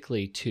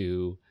specifically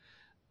to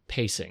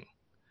pacing.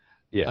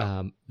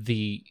 Yeah.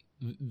 The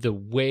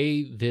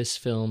way this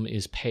film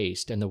is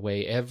paced and the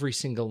way every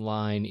single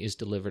line is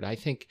delivered, I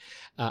think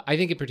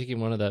in particular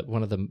one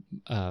of the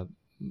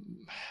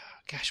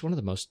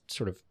most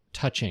sort of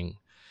touching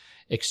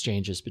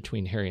exchanges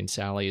between Harry and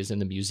Sally is in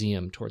the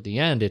museum toward the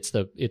end. It's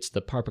the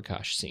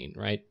Parpakosh scene,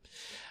 right?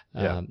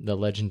 Yeah. The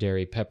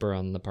legendary pepper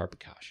on the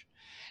Parpakosh.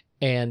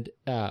 And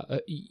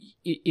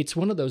it's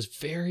one of those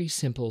very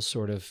simple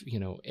sort of,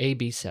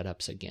 A-B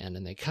setups again,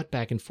 and they cut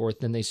back and forth,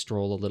 then they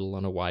stroll a little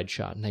on a wide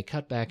shot, and they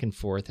cut back and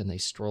forth, and they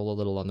stroll a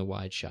little on the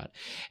wide shot.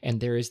 And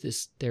there is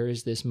this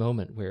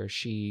moment where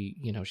she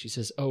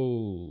says,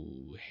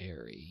 "Oh,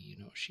 Harry,"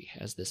 she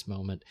has this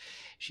moment.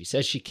 She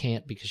says she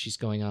can't because she's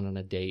going on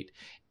a date.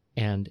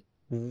 And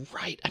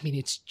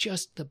it's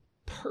just the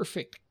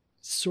perfect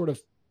sort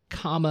of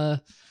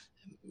comma,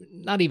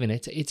 not even,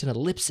 it's an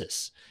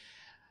ellipsis.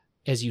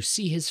 As you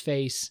see his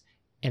face,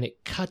 and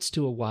it cuts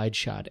to a wide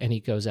shot, and he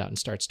goes out and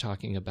starts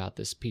talking about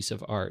this piece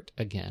of art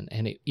again.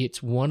 And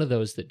it's one of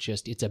those that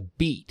it's a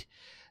beat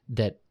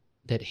that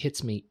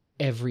hits me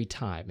every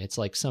time. It's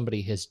like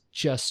somebody has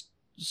just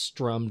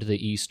strummed the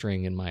E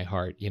string in my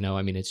heart.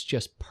 It's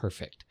just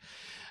perfect.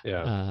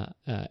 Yeah.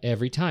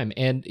 Every time.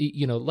 And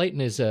Layton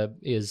is a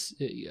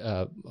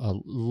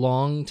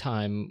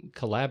long-time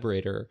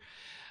collaborator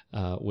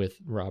with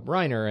Rob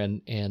Reiner,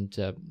 and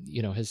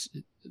has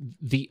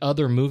the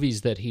other movies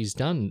that he's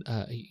done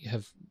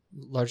have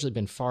largely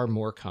been far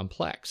more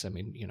complex. A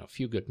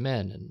Few Good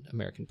Men and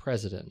American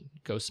President,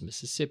 Ghost of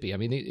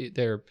Mississippi.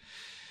 They're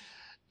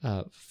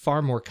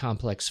far more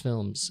complex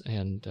films,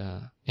 and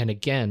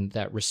again,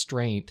 that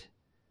restraint,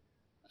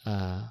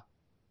 I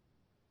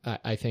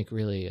think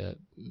really,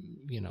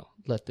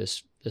 let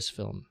this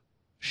film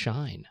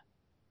shine.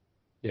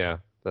 Yeah,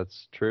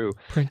 that's true.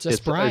 Princess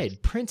Bride.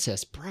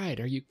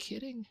 Are you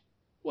kidding?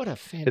 What a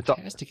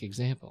fantastic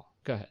example.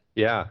 Go ahead.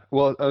 Yeah.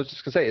 Well, I was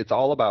just gonna say, it's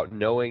all about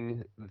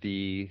knowing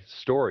the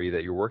story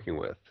that you're working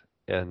with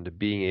and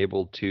being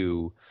able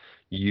to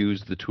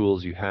use the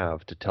tools you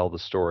have to tell the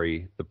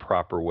story the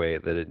proper way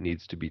that it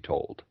needs to be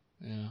told.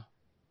 Yeah.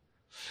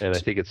 And I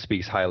think it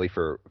speaks highly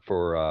for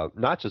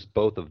not just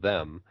both of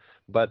them,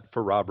 but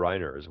for Rob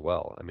Reiner as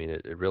well.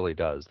 It really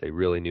does. They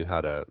really knew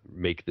how to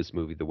make this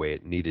movie the way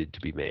it needed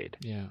to be made.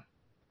 Yeah.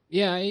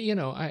 Yeah, I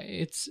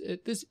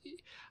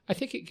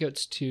think it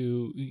gets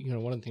to,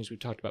 one of the things we've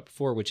talked about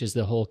before, which is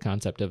the whole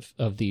concept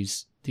of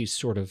these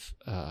sort of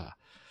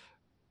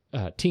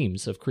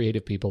teams of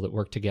creative people that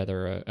work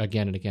together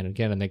again and again and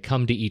again, and they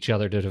come to each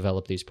other to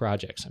develop these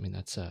projects.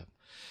 That's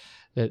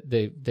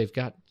they've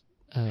got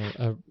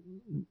a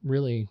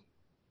really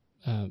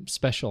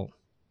special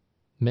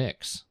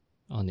mix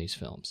on these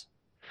films.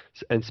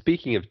 And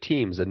speaking of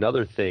teams,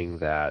 another thing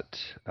that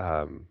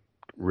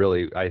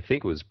really I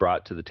think was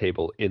brought to the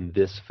table in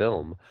this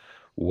film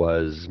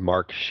was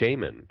Mark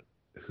Shaman,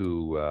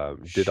 who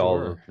did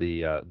all of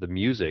the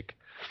music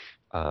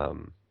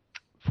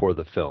for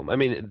the film.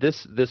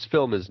 This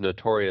film is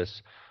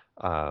notorious.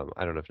 I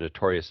don't know if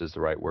notorious is the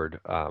right word,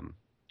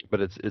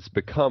 but it's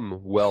become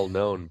well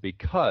known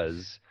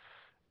because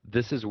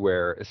this is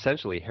where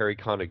essentially Harry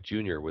Connick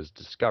Jr. was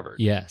discovered.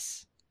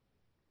 Yes.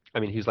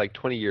 He's like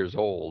 20 years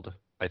old,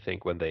 I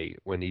think, when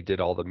he did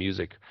all the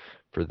music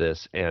for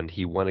this, and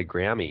he won a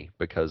Grammy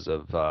because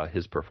of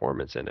his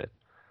performance in it.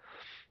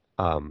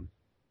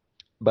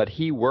 But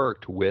he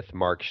worked with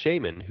Mark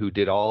Shaman, who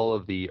did all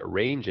of the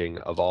arranging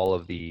of all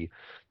of the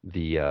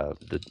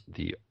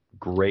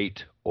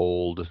great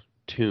old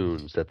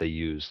tunes that they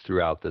use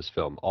throughout this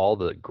film, all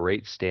the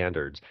great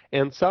standards,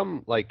 and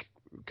some like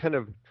kind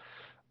of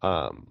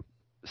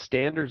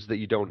standards that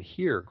you don't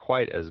hear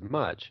quite as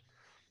much,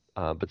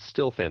 but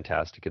still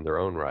fantastic in their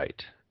own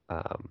right.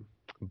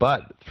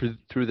 But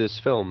through this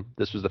film,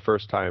 this was the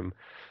first time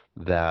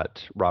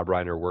that Rob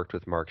Reiner worked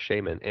with Mark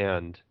Shaman,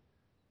 and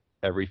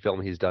every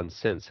film he's done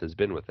since has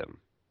been with him.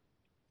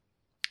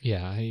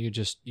 Yeah, you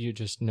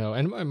just know,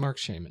 and Mark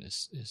Shaman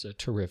is a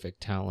terrific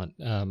talent.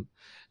 The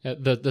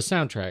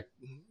soundtrack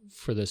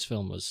for this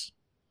film was,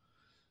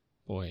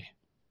 boy,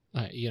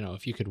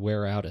 if you could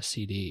wear out a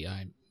CD,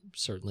 I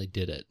certainly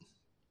did it.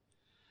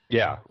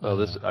 Yeah, well,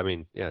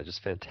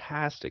 just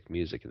fantastic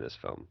music in this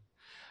film.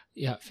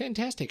 Yeah,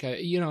 fantastic.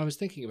 I was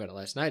thinking about it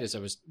last night as I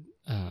was,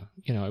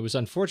 it was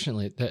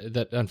unfortunately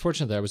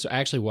that I was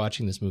actually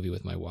watching this movie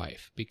with my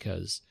wife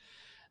because,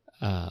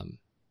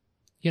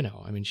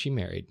 she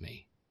married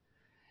me,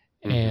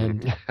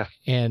 and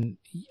and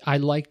I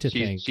like to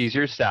think she's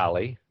your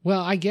Sally.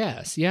 Well, I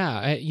guess,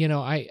 yeah.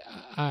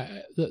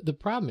 The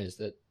problem is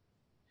that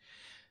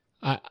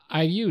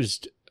I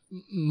used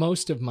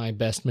most of my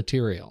best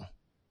material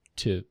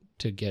to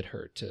get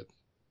her to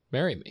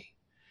marry me.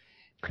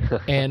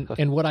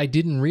 And what I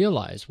didn't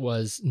realize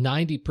was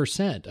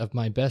 90% of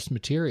my best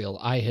material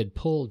I had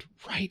pulled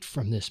right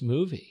from this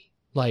movie,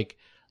 like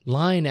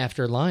line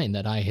after line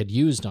that I had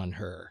used on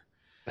her.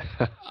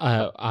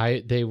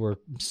 They were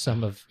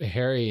some of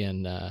Harry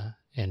and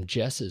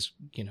Jess's,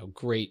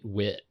 great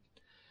wit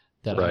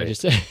that right. I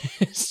just,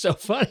 it's so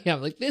funny.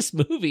 I'm like, this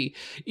movie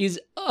is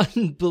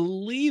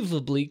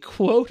unbelievably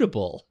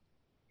quotable.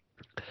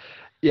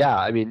 Yeah,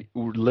 I mean,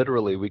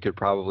 literally, we could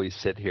probably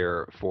sit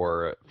here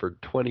for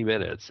 20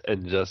 minutes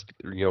and just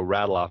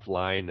rattle off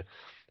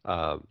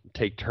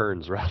take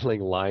turns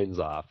rattling lines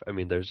off. I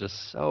mean, there's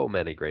just so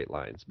many great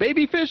lines.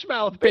 Baby fish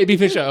mouth. Baby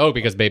fish. Oh,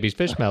 because baby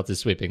fish mouth is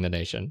sweeping the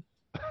nation.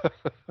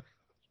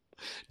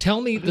 Tell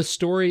me the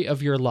story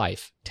of your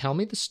life. Tell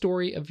me the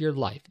story of your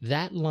life.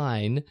 That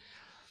line,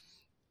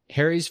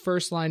 Harry's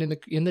first line in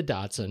the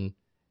Datsun,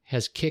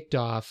 has kicked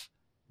off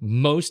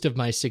most of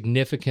my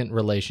significant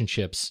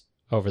relationships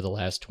over the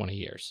last 20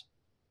 years.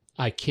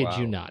 I kid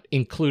you not,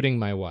 including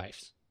my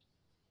wife's.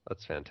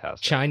 That's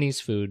fantastic.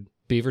 Chinese food,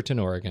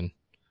 Beaverton, Oregon.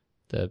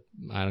 I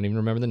don't even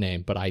remember the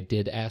name, but I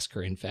did ask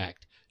her, in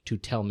fact, to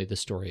tell me the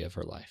story of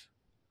her life.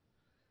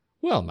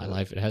 Well, my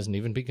life, it hasn't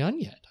even begun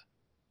yet,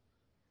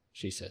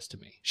 she says to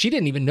me. She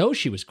didn't even know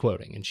she was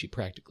quoting, and she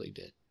practically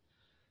did.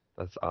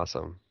 That's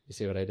awesome. You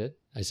see what I did?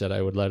 I said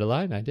I would let a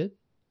line. I did.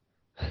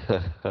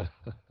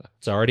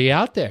 It's already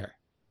out there.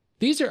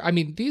 These are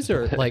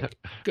like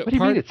what do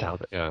you mean it's out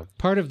there? Yeah.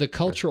 Part of the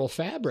cultural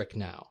fabric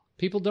now.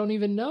 People don't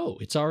even know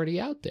it's already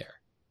out there.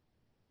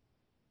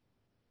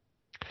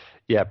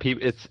 Yeah,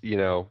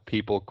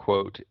 people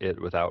quote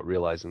it without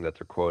realizing that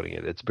they're quoting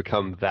it. It's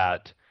become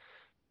that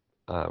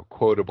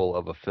quotable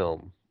of a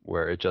film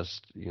where it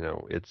just,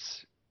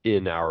 it's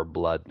in our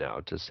blood now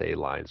to say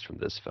lines from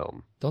this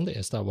film. ¿Dónde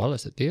está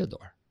Wallace y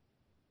Theodore?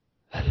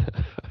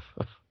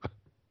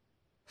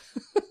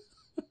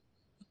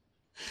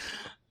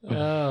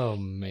 Oh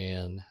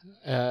man.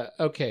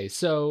 Okay,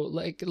 so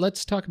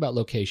let's talk about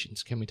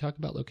locations. Can we talk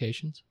about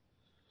locations?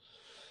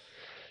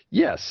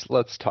 Yes,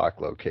 let's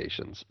talk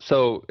locations.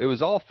 So it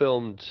was all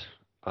filmed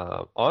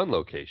on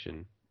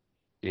location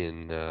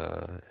in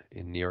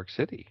New York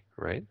City,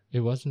 right?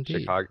 It was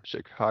indeed.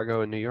 Chicago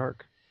and New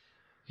York.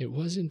 It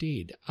was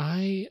indeed.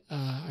 I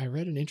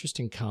read an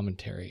interesting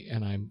commentary,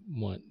 and I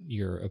want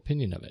your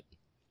opinion of it.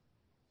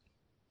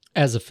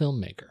 As a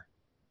filmmaker.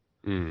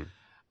 Mm.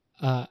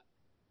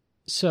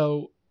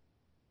 So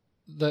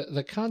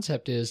the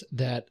concept is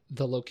that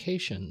the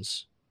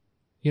locations,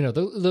 the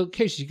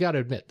locations, you got to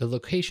admit, the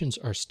locations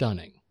are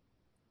stunning.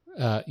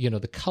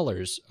 The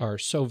colors are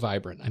so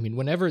vibrant. I mean,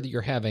 whenever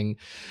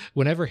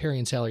Harry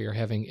and Sally are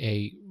having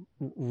a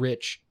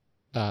rich,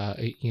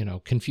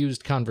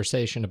 confused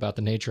conversation about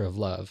the nature of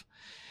love,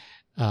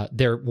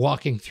 they're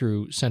walking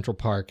through Central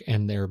Park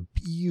and their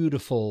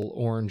beautiful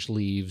orange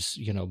leaves,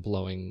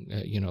 blowing,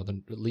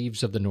 the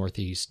leaves of the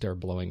Northeast are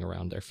blowing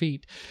around their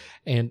feet,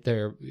 and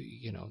they're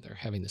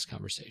having this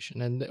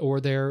conversation,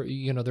 or they're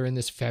in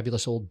this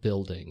fabulous old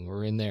building,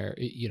 or in their,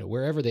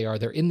 wherever they are,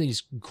 they're in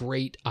these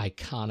great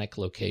iconic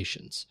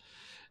locations.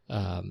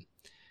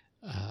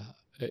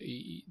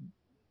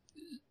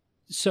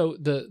 So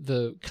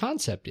the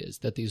concept is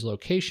that these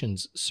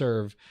locations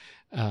serve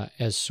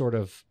as sort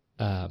of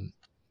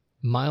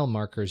mile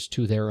markers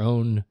to their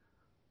own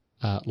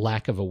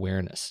lack of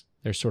awareness,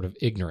 their sort of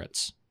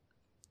ignorance.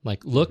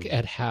 Like, look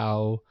at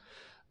how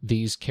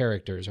these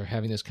characters are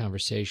having this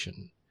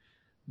conversation,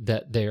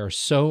 that they are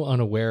so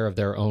unaware of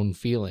their own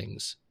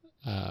feelings,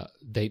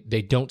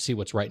 they don't see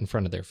what's right in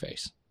front of their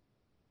face.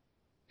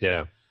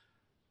 Yeah.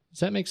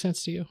 Does that make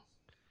sense to you?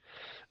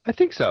 I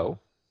think so.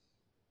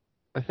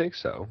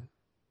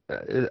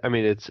 I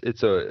mean,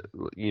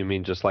 you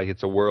mean just like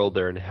it's a world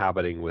they're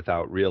inhabiting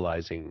without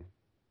realizing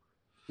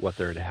what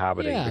they're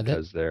inhabiting,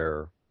 because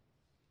they're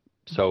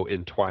so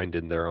entwined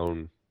in their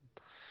own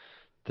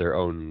their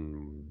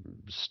own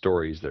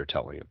stories they're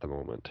telling at the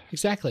moment.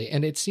 Exactly.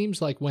 And it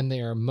seems like when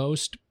they are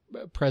most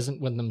present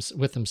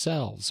with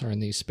themselves, or in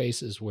these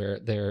spaces where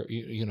they're,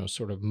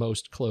 sort of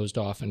most closed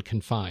off and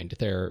confined,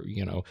 they're,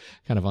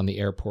 kind of on the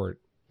airport,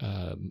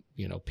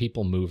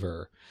 people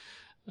mover.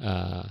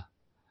 But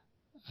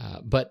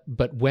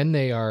when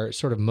they are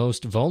sort of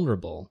most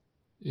vulnerable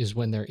is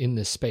when they're in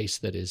this space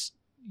that is,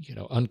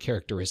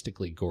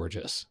 uncharacteristically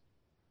gorgeous.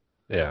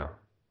 Yeah.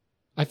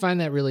 I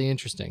find that really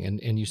interesting.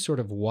 And you sort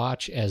of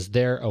watch as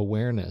their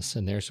awareness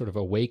and their sort of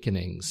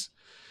awakenings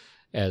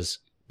as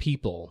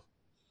people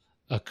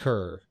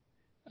occur,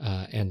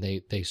 and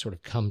they sort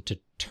of come to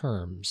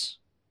terms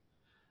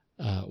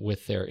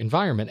with their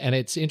environment. And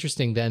it's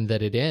interesting then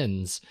that it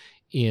ends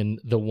in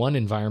the one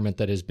environment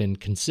that has been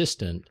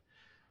consistent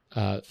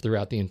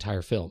throughout the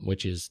entire film,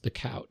 which is the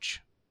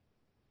couch.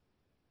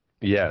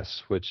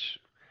 Yes, which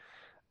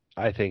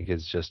I think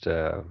is just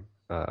a.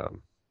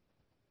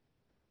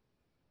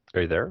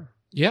 Are you there?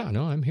 Yeah,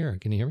 no, I'm here.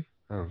 Can you hear me?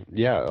 Oh,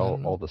 yeah,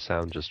 all the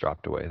sound just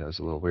dropped away. That was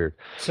a little weird.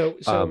 So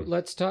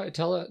let's talk.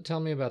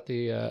 Tell me about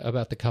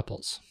the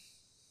couples.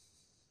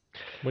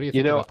 What do you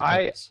think about the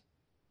couples?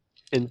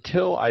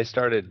 Until I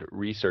started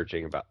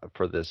researching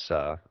for this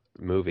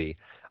movie,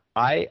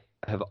 I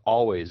have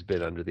always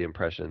been under the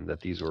impression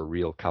that these were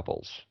real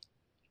couples.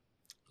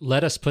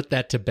 Let us put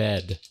that to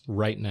bed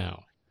right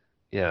now.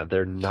 Yeah,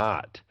 they're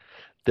not.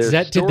 Did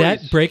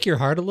that break your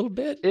heart a little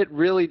bit? It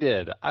really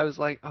did. I was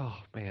like, oh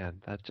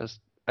man,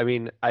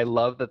 I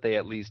love that they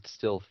at least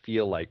still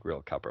feel like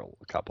real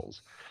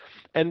couples.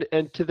 And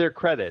to their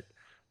credit,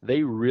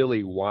 they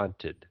really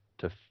wanted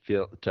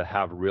to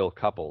have real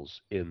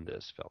couples in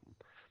this film.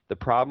 The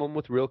problem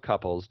with real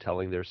couples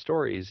telling their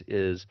stories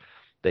is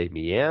they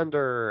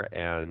meander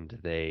and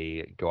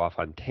they go off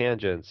on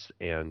tangents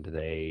and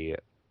they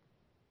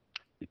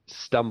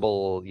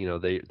stumble,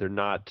 they're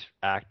not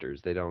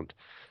actors. They don't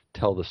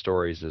tell the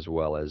stories as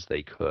well as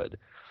they could.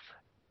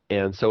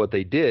 And so what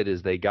they did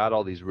is they got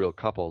all these real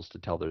couples to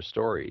tell their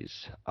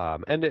stories.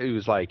 And it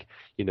was like,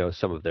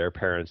 some of their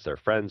parents, their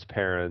friends'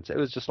 parents. It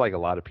was just like a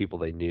lot of people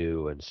they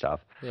knew and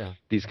stuff. Yeah.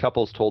 These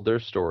couples told their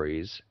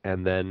stories,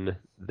 and then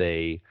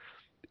they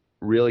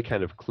really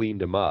kind of cleaned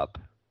them up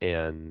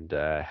and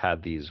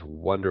had these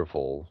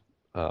wonderful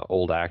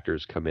old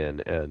actors come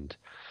in and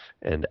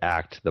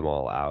act them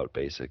all out,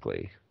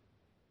 basically.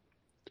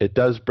 It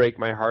does break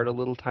my heart a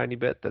little tiny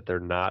bit that they're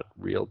not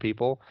real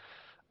people.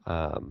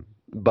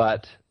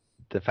 But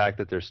the fact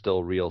that they're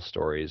still real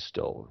stories,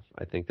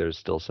 I think there's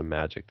still some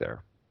magic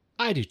there.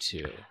 I do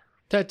too.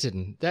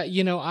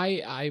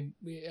 I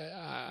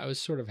was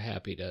sort of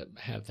happy to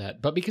have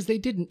that, but because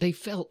they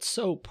felt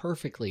so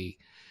perfectly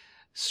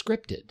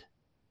scripted.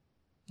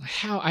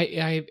 How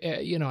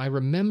I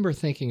remember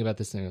thinking about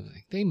this thing. I was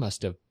like, they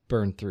must have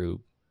burned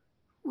through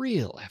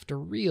reel after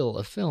reel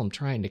of film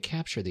trying to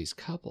capture these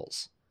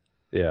couples.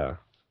 Yeah.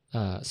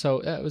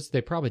 So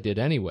they probably did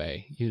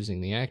anyway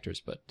using the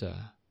actors,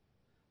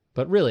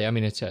 but really, I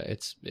mean,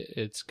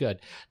 it's good.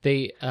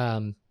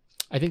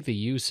 I think the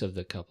use of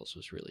the couples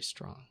was really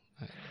strong.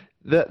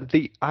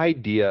 The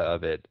idea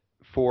of it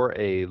for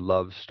a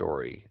love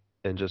story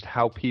and just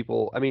how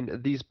people, I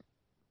mean, these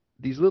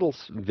little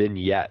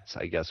vignettes,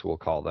 I guess we'll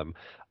call them,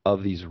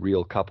 of these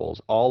real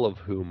couples, all of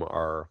whom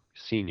are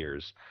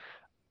seniors,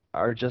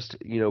 are just,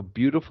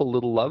 beautiful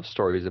little love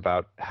stories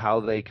about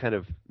how they kind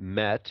of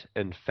met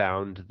and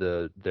found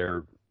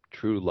their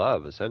true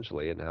love,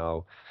 essentially, and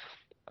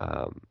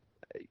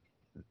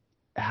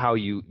how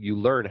you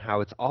learn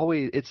how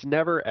it's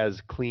never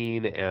as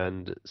clean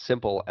and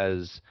simple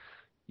as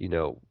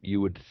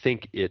you would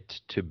think it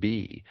to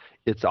be.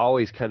 It's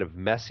always kind of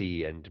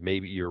messy, and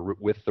maybe you're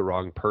with the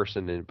wrong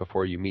person and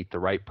before you meet the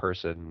right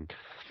person,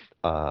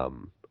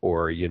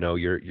 or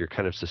you're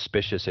kind of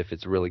suspicious if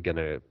it's really going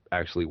to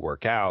actually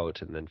work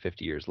out, and then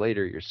 50 years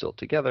later you're still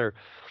together.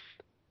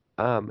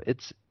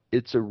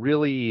 It's a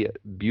really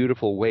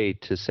beautiful way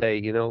to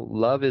say,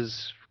 love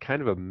is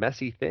kind of a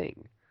messy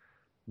thing.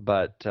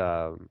 But,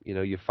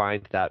 you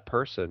find that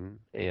person,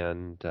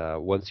 and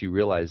once you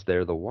realize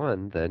they're the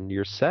one, then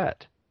you're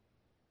set.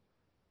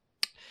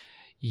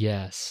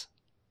 Yes,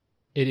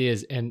 it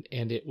is. And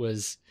it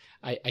was,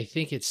 I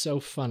think it's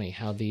so funny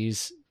how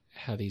these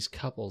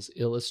couples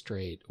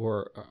illustrate,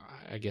 or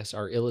I guess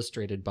are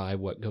illustrated by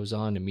what goes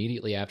on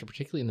immediately after,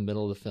 particularly in the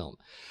middle of the film,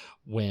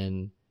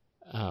 when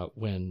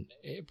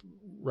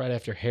right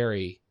after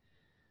Harry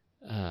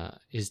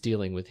is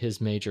dealing with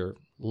his major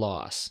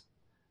loss.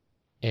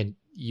 And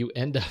you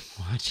end up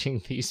watching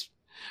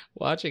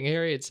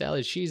Harry and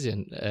Sally. She's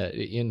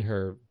in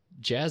her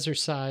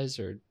jazzercise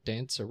or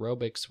dance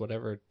aerobics,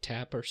 whatever,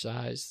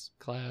 tapper-size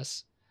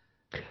class,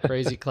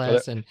 crazy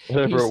class, and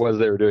whatever it was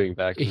they were doing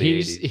back in the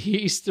 80s.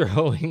 He's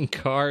throwing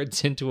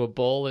cards into a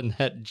bowl in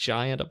that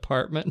giant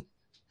apartment,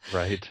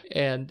 right?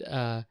 And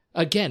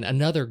again,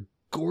 another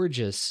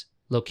gorgeous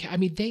location. I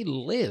mean, they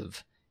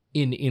live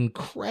in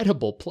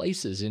incredible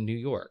places in New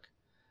York.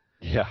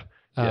 Yeah.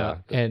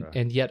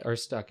 And yet are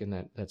stuck in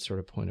that sort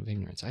of point of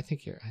ignorance. I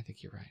think you're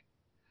right.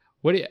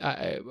 What do you,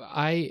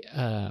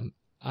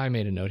 I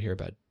made a note here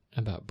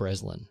about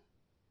Breslin,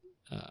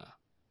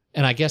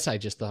 and I guess I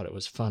just thought it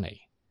was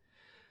funny.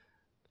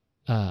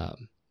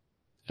 When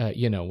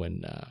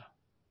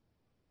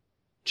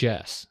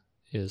Jess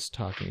is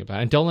talking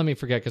about, and don't let me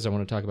forget because I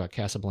want to talk about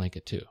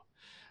Casablanca too.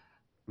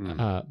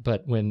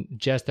 But when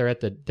Jess, they're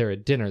at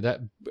dinner,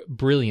 that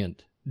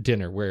brilliant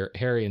dinner where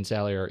Harry and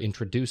Sally are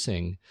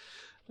introducing,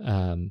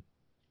 what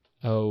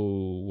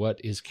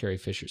is Carrie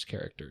Fisher's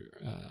character?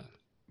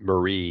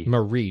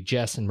 Marie,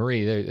 Jess and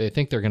Marie. They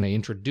think they're going to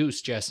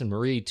introduce Jess and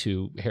Marie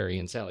to Harry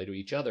and Sally to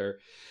each other,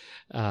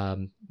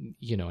 and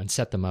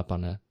set them up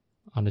on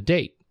a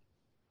date.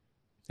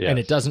 Yes. And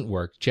it doesn't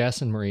work.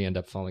 Jess and Marie end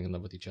up falling in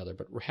love with each other.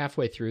 But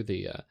halfway through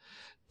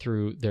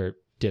through their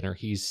dinner,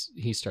 he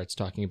starts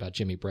talking about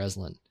Jimmy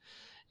Breslin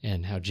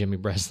and how Jimmy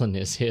Breslin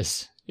is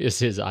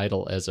his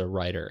idol as a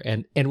writer.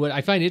 And what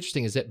I find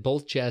interesting is that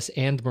both Jess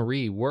and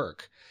Marie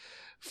work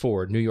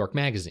for New York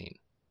Magazine.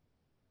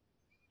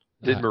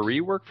 Did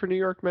Marie work for New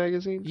York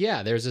Magazine?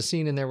 Yeah, there's a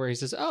scene in there where he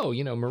says,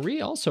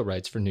 Marie also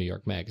writes for New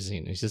York Magazine.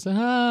 And he says,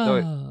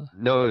 No,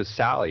 it was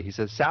Sally. He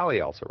says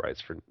Sally also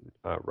writes for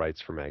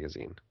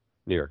Magazine.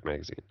 New York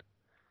Magazine.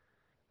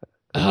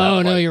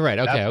 Oh, no, you're right.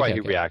 Okay, that's why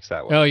he reacts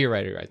that way. Oh, you're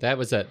right. That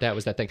was that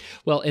thing.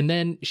 Well, and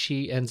then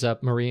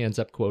Marie ends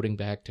up quoting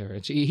back to her,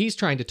 and he's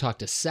trying to talk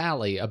to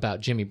Sally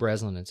about Jimmy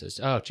Breslin and says,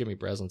 "Oh, Jimmy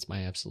Breslin's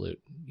my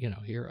absolute,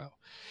 hero."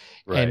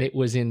 Right. And it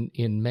was in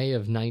May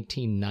of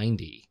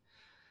 1990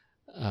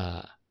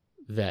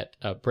 that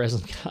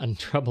Breslin got in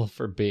trouble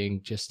for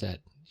being just that.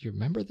 You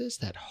remember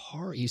this?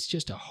 He's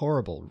just a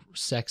horrible,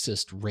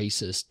 sexist,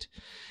 racist,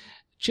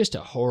 just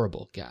a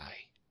horrible guy.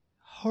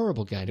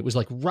 Horrible guy. And it was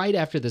like right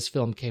after this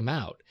film came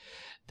out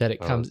that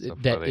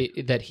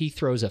that he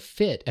throws a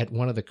fit at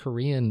one of the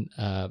Korean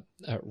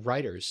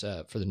writers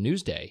for the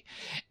Newsday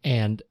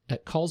and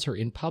calls her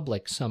in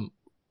public some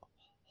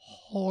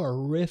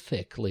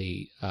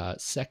horrifically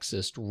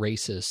sexist,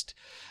 racist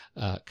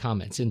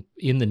comments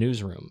in the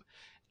newsroom.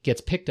 Gets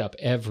picked up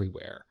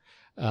everywhere.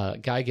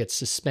 Guy gets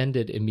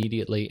suspended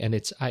immediately, and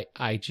it's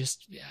I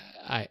just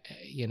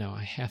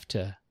have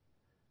to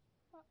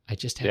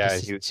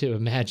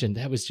imagine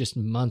that was just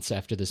months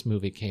after this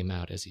movie came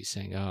out as he's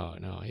saying, "Oh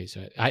no,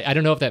 I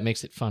don't know if that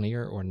makes it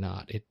funnier or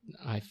not.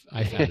 I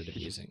found it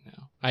amusing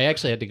now. I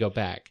actually had to go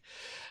back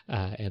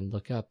and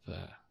look up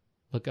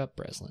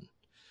Breslin.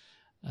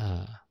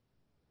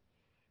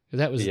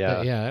 That was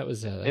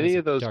any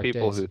of those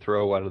people who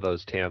throw one of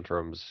those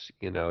tantrums.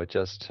 It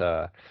just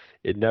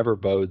it never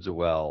bodes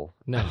well.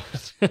 No,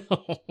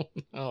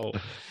 no.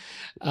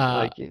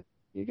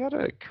 You got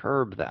to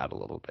curb that a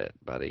little bit,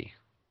 buddy.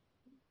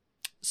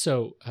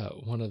 So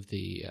one of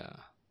the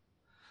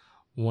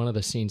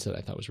scenes that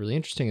I thought was really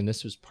interesting, and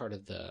this was part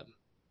of the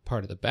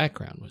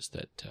background, was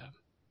that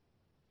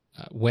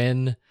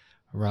when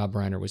Rob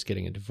Reiner was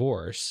getting a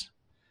divorce,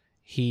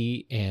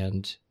 he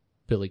and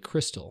Billy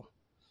Crystal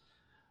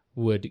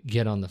would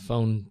get on the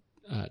phone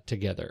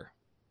together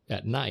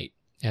at night,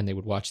 and they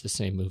would watch the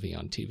same movie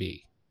on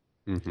TV,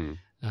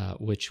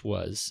 which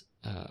was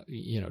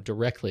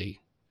directly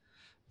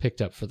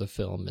picked up for the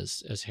film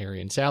as Harry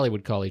and Sally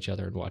would call each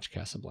other and watch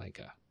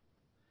Casablanca.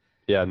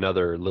 Yeah,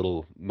 another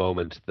little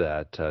moment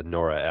that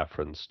Nora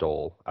Ephron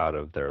stole out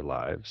of their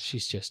lives.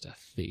 She's just a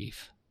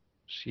thief.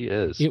 She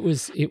is. It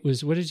was.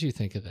 What did you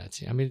think of that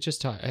scene? I mean,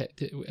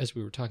 as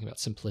we were talking about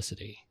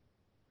simplicity.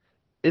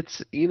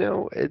 It's,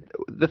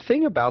 the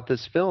thing about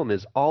this film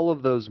is all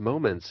of those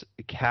moments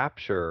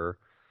capture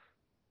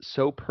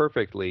so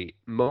perfectly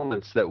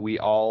moments that we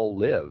all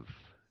live.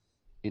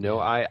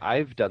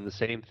 I've done the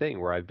same thing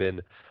where I've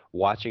been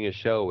watching a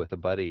show with a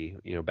buddy,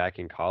 back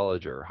in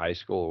college or high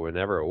school or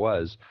whenever it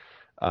was,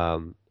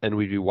 and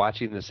we'd be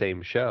watching the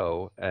same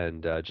show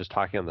and just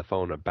talking on the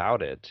phone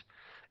about it.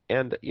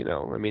 And,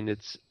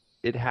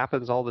 it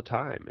happens all the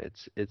time.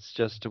 It's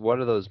just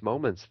one of those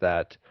moments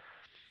that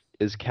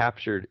is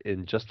captured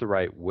in just the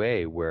right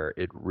way where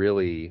it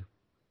really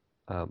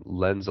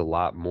lends a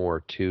lot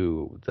more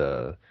to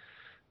the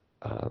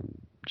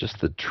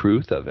just the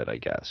truth of it, I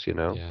guess.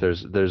 Yeah.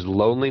 There's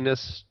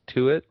loneliness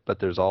to it, but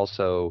there's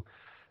also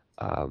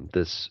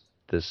this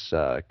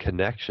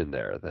connection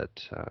there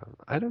that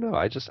I don't know.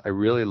 I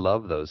really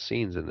love those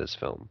scenes in this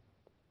film.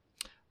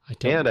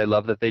 And I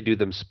love that they do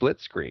them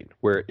split screen,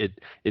 where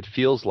it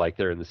feels like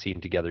they're in the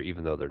scene together,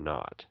 even though they're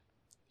not.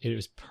 It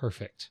was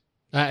perfect.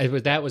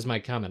 That was my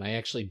comment. I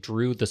actually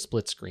drew the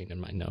split screen in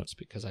my notes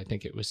because I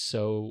think it was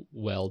so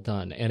well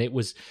done. And it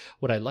was,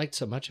 what I liked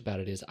so much about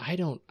it is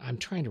I'm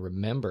trying to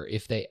remember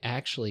if they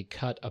actually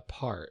cut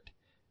apart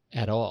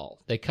at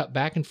all. They cut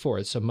back and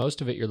forth. So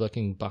most of it, you're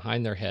looking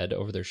behind their head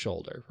over their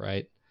shoulder,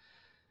 right?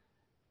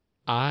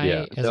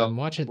 I'm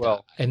watching,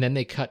 and then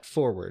they cut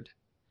forward.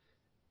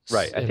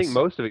 Right. I think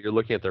most of it, you're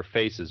looking at their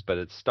faces, but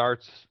it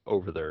starts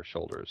over their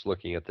shoulders,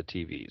 looking at the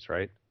TVs,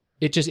 right?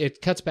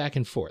 It cuts back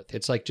and forth.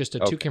 It's like just a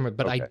two camera,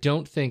 but I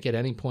don't think at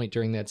any point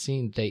during that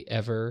scene they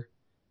ever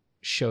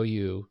show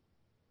you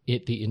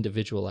the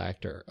individual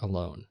actor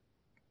alone.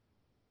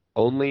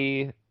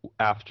 Only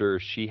after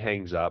she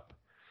hangs up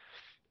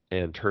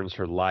and turns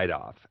her light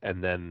off,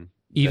 and then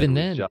Even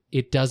we then, just-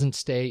 it doesn't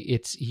stay.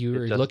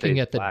 You're just looking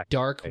stays at the black,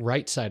 dark right?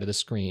 right side of the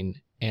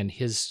screen, and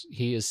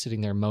he is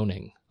sitting there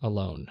moaning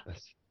alone.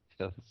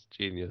 That's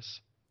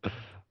genius.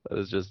 That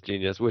is just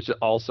genius, which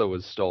also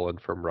was stolen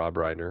from Rob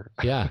Reiner.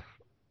 Yeah,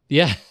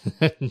 yeah,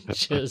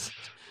 just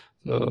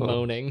Oh.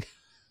 moaning.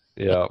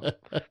 Yeah.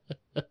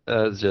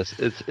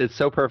 It's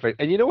so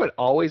perfect. And you know what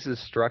always has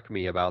struck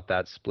me about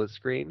that split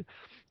screen?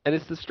 And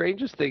it's the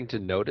strangest thing to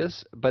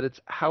notice, but it's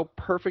how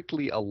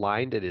perfectly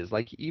aligned it is.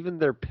 Like even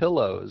their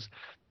pillows,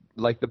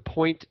 like the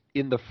point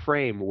in the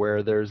frame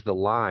where there's the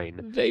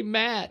line, They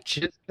match.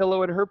 his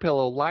pillow and her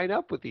pillow line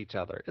up with each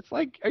other. It's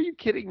like, are you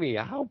kidding me?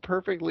 How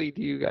perfectly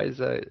do you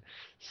guys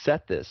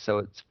set this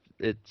so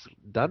it's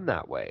done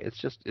that way?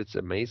 It's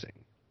amazing.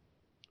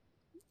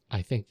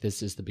 I think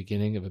this is the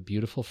beginning of a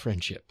beautiful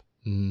friendship.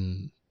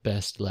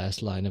 Best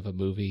last line of a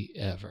movie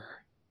ever.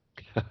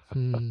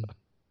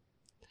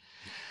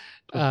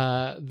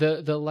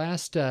 The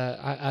last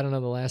I don't know,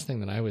 the last thing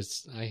that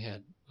I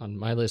had on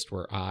my list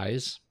were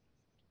eyes.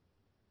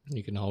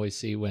 You can always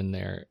see when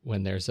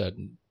there's a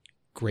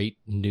great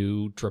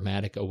new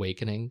dramatic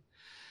awakening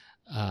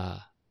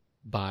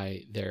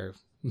by their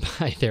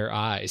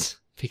eyes,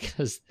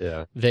 because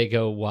Yeah. they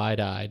go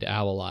wide-eyed,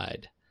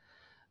 owl-eyed.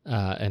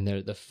 And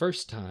the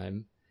first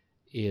time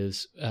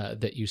is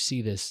that you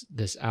see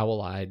this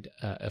owl-eyed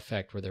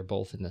effect where they're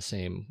both in the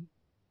same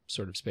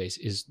sort of space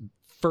is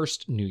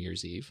first New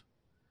Year's Eve,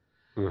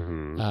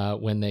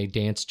 when they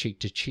dance cheek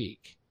to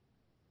cheek.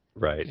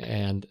 Right.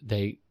 And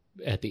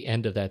at the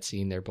end of that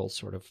scene, they're both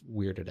sort of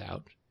weirded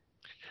out.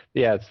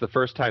 Yeah, it's the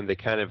first time they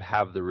kind of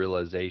have the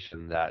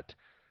realization that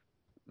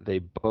they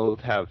both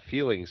have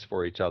feelings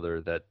for each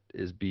other that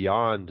is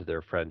beyond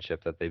their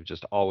friendship that they've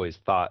just always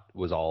thought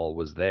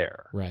was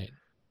there. Right.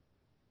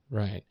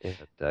 Right. And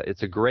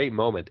it's a great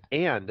moment.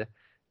 And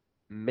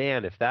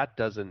man, if that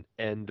doesn't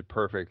end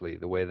perfectly,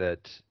 the way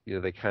that,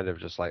 they kind of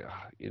just like,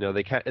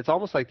 it's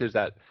almost like there's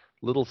that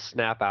little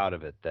snap out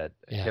of it that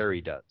Yeah.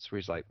 Harry does, where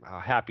he's like, oh,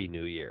 Happy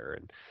New Year.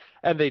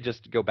 And they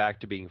just go back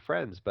to being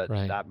friends. But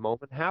Right. that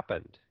moment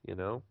happened,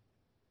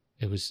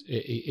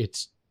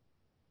 It's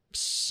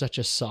such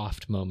a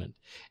soft moment.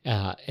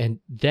 And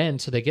then,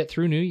 so they get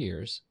through New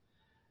Year's.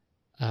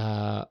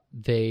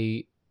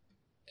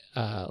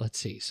 Let's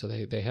see. So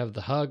they have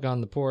the hug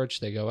on the porch.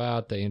 They go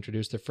out. They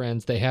introduce their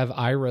friends. They have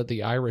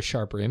the Ira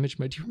Sharper Image.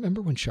 Do you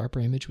remember when Sharper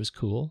Image was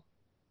cool?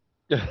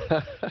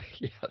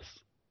 Yes.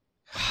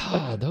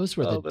 Oh, those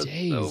were the that's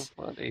days. so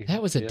funny.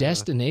 That was a Yeah.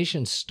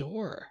 destination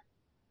store.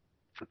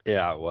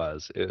 Yeah, it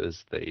was. It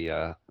was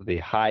the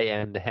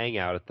high-end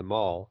hangout at the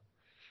mall.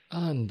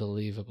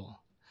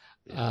 Unbelievable.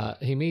 Yeah.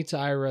 He meets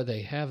Ira.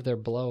 They have their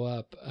blow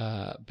up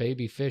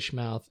baby fish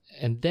mouth,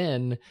 and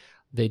then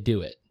they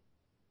do it.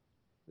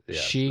 Yes,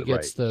 She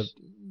gets right.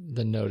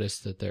 the notice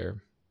that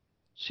they're.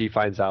 She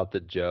finds out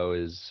that Joe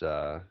is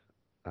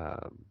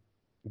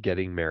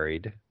getting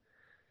married.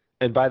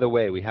 And by the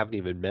way, we haven't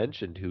even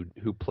mentioned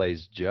who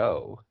plays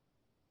Joe.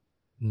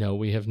 No,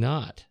 we have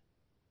not.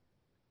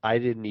 I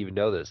didn't even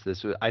know this.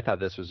 I thought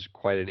this was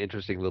quite an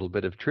interesting little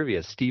bit of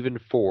trivia. Stephen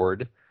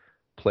Ford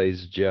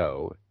plays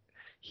Joe.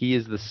 He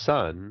is the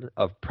son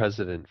of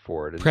President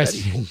Ford. And Betty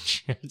Ford.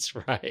 President, that's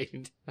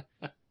right.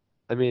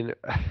 I mean,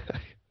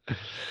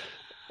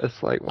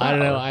 it's like, wow, I don't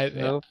know. that's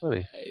so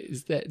funny.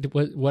 Is that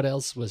what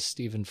else was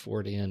Stephen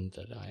Ford in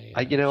that I?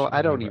 I don't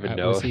remember? even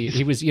know.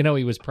 He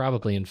was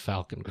probably in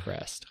Falcon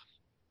Crest.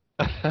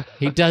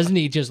 He doesn't.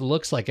 He just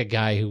looks like a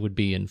guy who would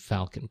be in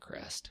Falcon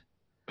Crest.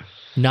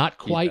 Not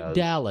quite does.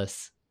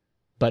 Dallas,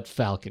 but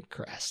Falcon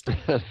Crest.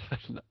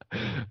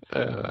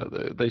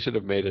 They should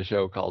have made a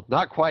show called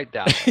Not Quite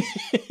Dallas.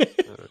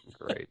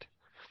 Great.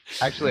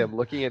 Actually, I'm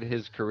looking at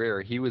his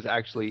career. He was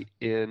actually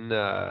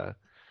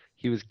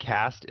he was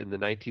cast in the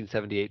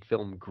 1978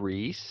 film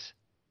Grease,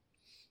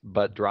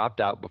 but dropped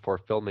out before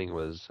filming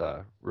was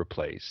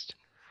replaced.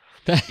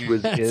 He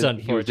was That's in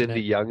unfortunate.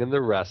 The Young and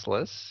the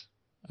Restless.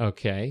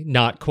 Okay,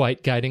 not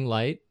quite Guiding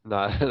Light,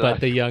 but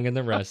The Young and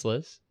the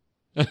Restless.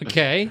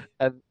 Okay.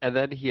 And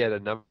then he had a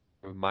number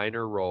of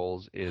minor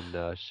roles in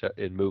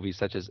movies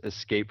such as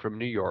Escape from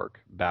New York,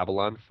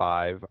 Babylon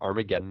 5,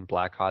 Armageddon,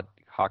 Black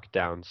Hawk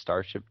Down,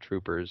 Starship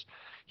Troopers,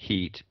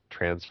 Heat,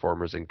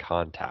 Transformers, and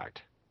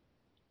Contact.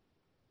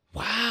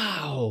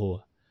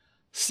 Wow.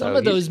 Some So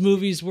of those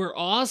movies were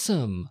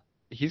awesome.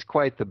 He's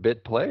quite the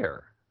bit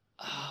player.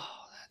 Oh,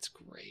 that's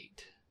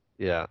great.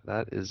 Yeah,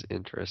 that is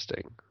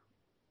interesting.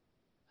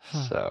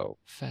 Huh. So,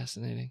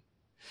 Fascinating.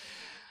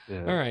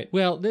 yeah. All right.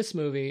 Well, this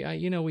movie,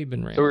 we've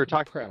been rambling. So we were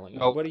talking- prattling.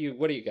 oh. What do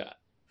you got?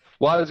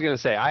 Well, I was going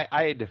to say,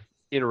 I'd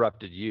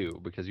interrupted you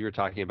because you were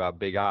talking about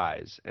Big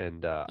Eyes,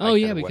 and I Oh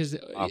yeah, kinda went because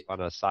off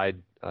on a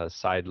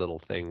side little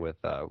thing with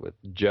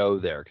Joe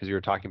there, because you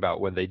were talking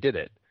about when they did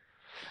it.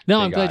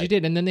 no, I'm Big glad Eye. you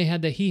did. And then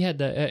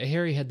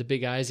Harry had the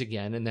big eyes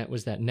again, and that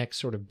was that next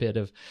sort of bit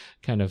of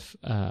kind of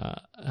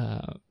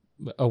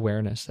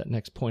awareness, that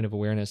next point of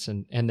awareness,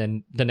 and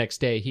then the next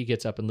day he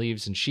gets up and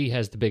leaves, and she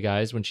has the big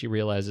eyes when she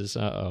realizes,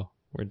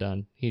 we're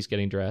done. He's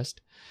getting dressed.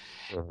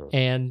 Uh-huh.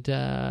 And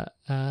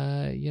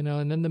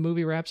and then the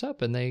movie wraps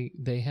up, and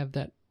they have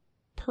that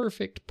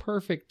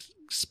perfect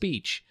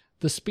speech.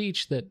 The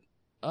speech that,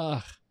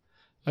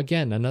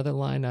 again, another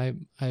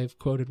line I've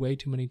quoted way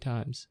too many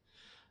times.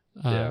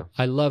 Yeah.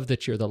 I love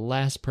that you're the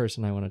last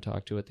person I want to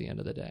talk to at the end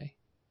of the day.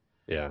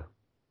 Yeah.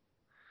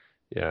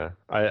 Yeah.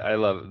 I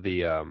love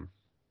the,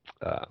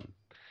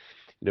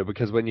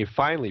 because when you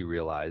finally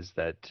realize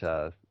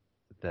that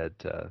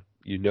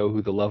you know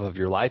who the love of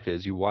your life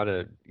is, you want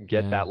to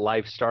get that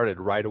life started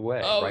right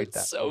away. Oh, right it's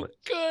that so moment.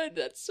 good.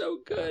 That's so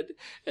good.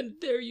 And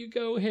there you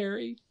go,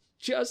 Harry.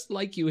 Just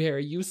like you,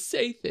 Harry, you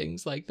say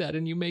things like that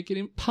and you make it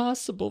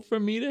impossible for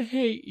me to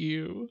hate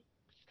you.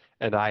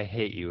 And I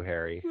hate you,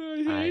 Harry.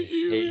 I hate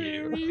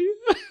you,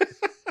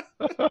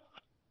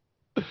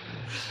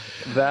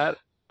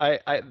 Harry.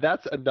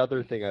 That's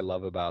another thing I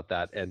love about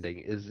that ending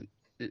is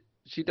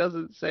she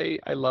doesn't say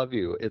I love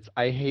you. It's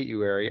I hate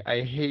you, Harry.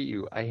 I hate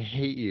you. I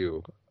hate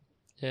you.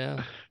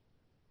 Yeah.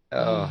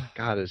 Oh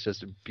God, it's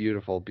just a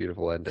beautiful,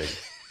 beautiful ending.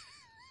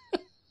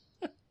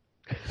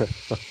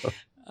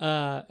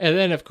 And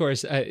then, of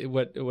course,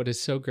 what is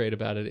so great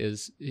about it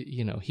is,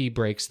 he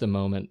breaks the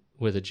moment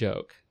with a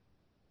joke.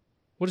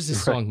 What does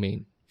this song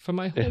mean? For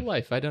my whole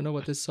life, I don't know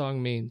what this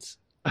song means.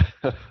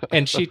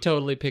 And she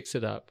totally picks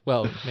it up.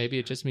 Well, maybe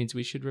it just means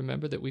we should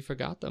remember that we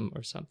forgot them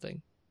or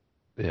something.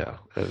 Yeah,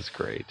 that was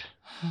great.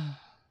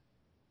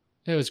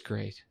 It was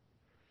great.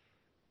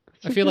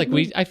 I feel like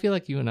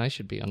you and I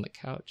should be on the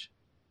couch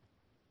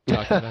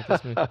talking about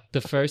this movie. The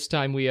first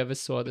time we ever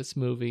saw this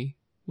movie,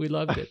 we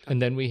loved it,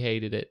 and then we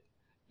hated it,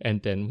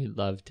 and then we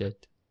loved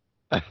it.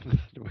 We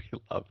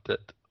loved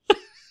it.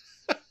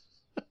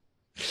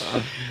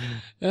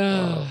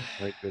 Oh,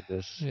 my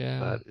goodness. Yeah.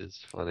 That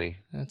is funny.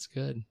 That's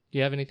good. Do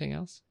you have anything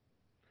else?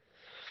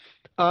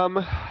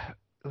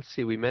 Let's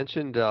see. We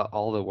mentioned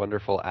all the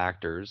wonderful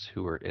actors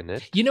who were in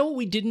it. You know what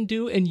we didn't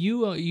do, and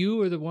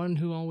you are the one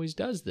who always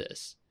does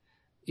this,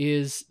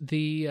 is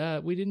we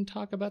didn't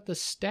talk about the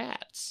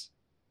stats.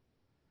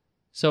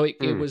 So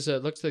it was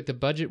looks like the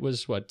budget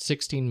was what,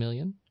 $16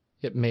 million.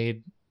 It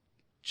made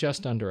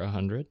just under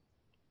 100.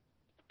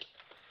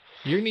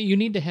 You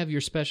need to have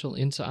your special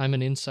I'm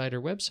an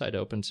Insider website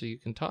open so you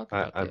can talk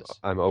about this.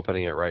 I'm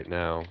opening it right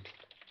now.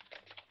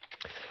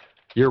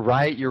 You're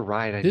right.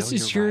 This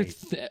is your.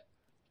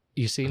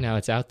 You see, now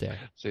it's out there.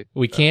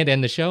 We can't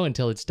end the show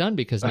until it's done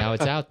because now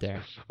it's out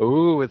there.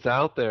 Ooh, it's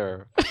out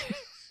there.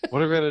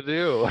 What are we gonna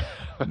do?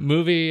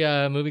 Movie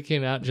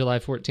came out July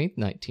 14th,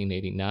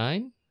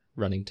 1989.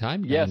 Running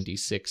time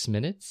 96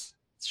 minutes.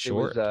 It's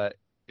short.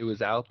 It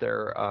was out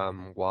there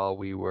while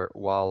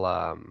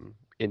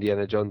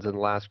Indiana Jones and the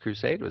Last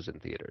Crusade was in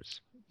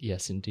theaters.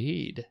 Yes,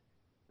 indeed.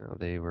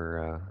 They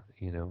were,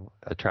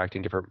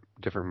 attracting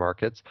different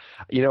markets.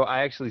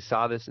 I actually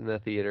saw this in the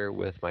theater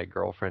with my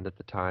girlfriend at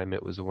the time.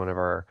 It was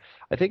I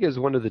think it was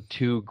one of the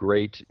two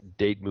great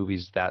date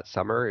movies that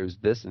summer. It was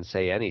this and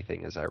Say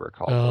Anything, as I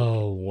recall.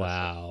 Oh,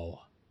 wow.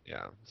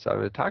 Yeah. So I'm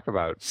going to talk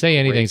about Say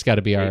Anything's got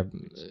to be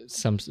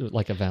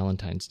like a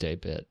Valentine's Day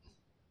bit.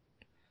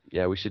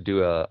 Yeah, we should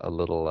do a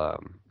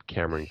little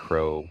Cameron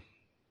Crowe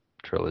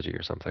trilogy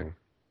or something.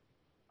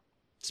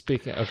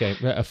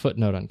 A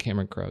footnote on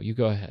Cameron Crowe. You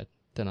go ahead,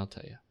 then I'll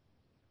tell you.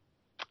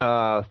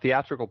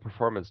 Theatrical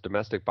performance,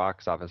 domestic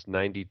box office,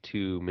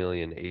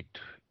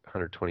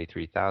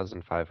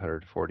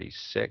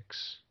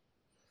 92,823,546.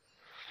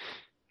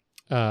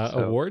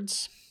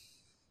 Awards?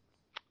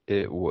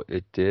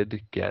 It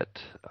did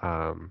get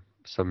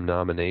some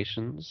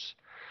nominations.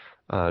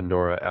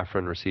 Nora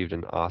Ephron received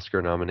an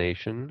Oscar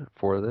nomination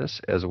for this,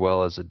 as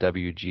well as a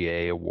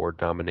WGA Award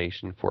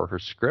nomination for her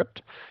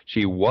script.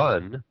 She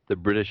won the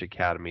British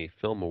Academy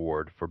Film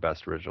Award for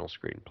Best Original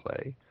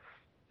Screenplay,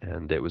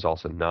 and it was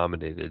also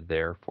nominated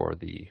there for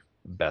the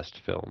Best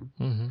Film.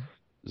 Mm-hmm. It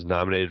was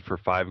nominated for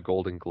 5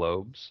 Golden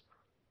Globes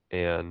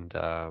and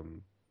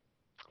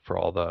for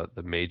all the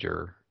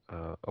major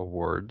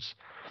awards.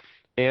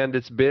 And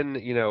it's been,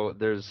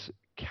 there's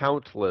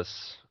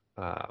countless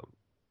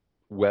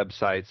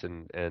websites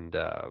and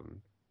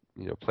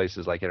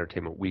places like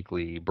Entertainment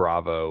Weekly,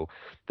 Bravo,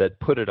 that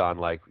put it on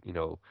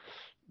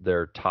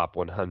their top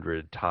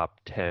 100, top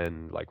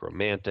 10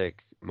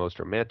 most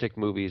romantic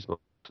movies,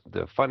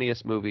 the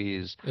funniest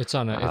movies. It's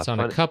on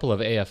a couple of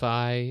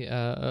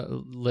AFI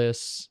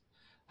lists,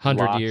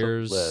 100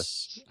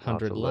 Years,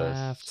 100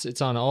 Laughs.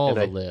 It's on all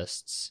the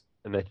lists.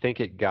 And I think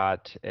it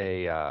got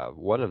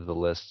one of the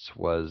lists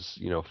was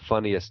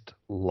funniest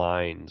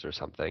lines or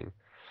something.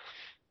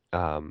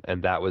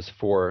 And that was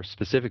for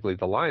specifically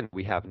the line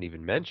we haven't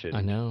even mentioned.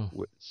 I know.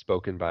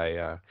 Spoken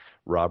by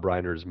Rob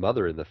Reiner's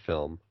mother in the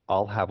film.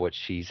 I'll have what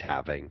she's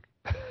having.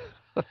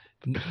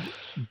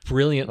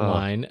 Brilliant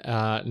line.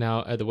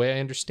 Now, the way I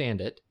understand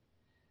it,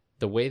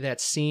 the way that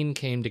scene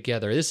came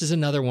together, this is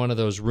another one of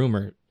those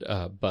rumor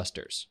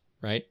busters,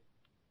 right?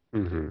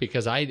 Mm-hmm.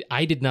 Because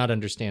I did not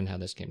understand how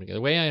this came together.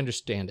 The way I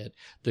understand it,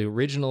 the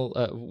original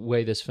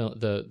way this film,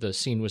 the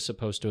scene was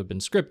supposed to have been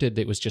scripted,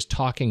 it was just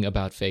talking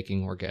about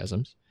faking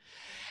orgasms.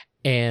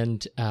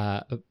 And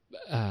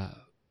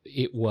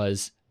it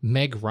was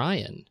Meg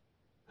Ryan,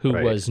 who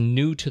was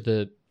new to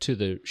the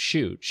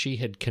shoot. She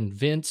had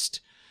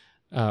convinced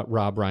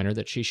Rob Reiner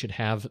that she should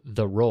have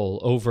the role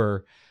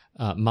over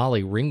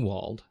Molly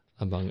Ringwald,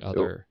 among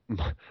other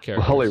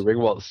characters. Molly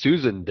Ringwald,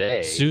 Susan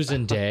Day.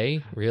 Susan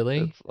Day, really?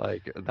 It's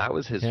like that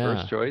was his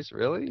first choice,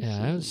 really?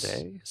 Yeah,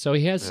 Susan Day? So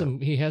he has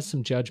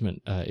some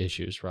judgment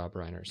issues, Rob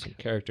Reiner, some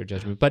character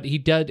judgment. But he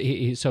did.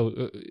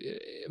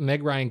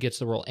 Meg Ryan gets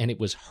the role, and it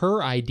was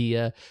her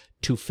idea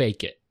to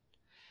fake it.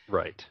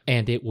 Right.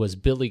 And it was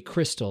Billy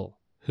Crystal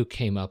who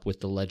came up with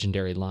the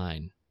legendary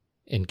line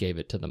and gave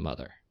it to the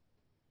mother.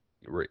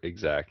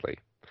 Exactly.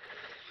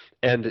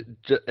 And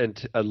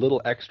a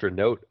little extra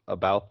note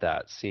about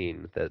that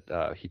scene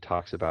that he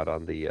talks about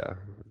on the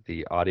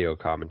audio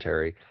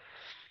commentary.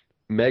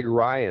 Meg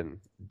Ryan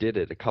did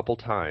it a couple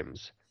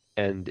times,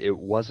 and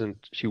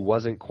she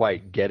wasn't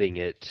quite getting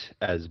it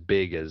as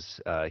big as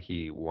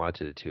he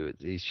wanted it to.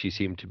 She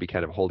seemed to be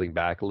kind of holding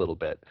back a little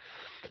bit.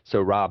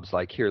 So Rob's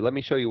like, "Here, let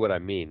me show you what I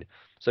mean."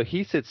 So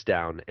he sits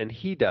down and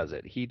he does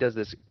it. He does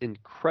this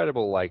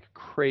incredible, like,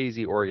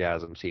 crazy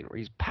orgasm scene where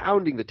he's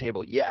pounding the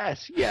table.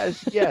 Yes,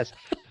 yes, yes.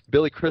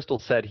 Billy Crystal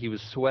said he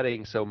was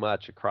sweating so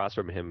much across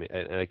from him,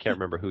 and I can't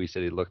remember who he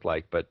said he looked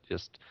like, but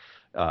just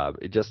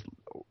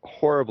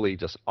horribly,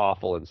 just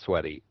awful and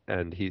sweaty.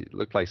 And he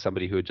looked like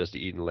somebody who had just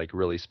eaten like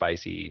really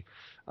spicy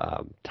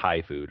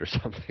Thai food or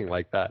something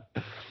like that.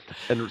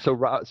 And so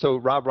Rob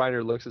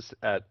Reiner looks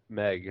at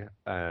Meg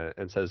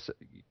and says,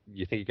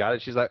 "You think you got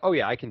it?" She's like, "Oh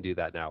yeah, I can do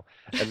that now."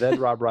 And then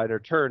Rob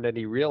Reiner turned and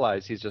he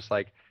realized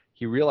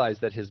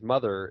that his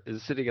mother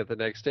is sitting at the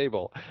next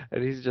table,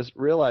 and he's just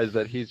realized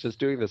that he's just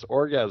doing this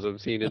orgasm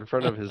scene in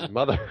front of his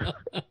mother.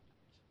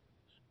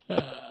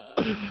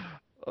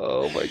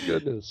 Oh my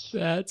goodness.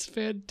 That's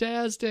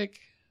fantastic.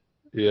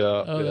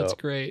 Yeah. Oh, that's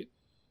great.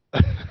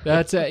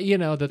 That's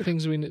the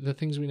things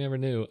we never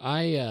knew.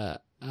 I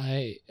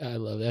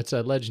love that. That's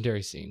a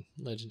legendary scene.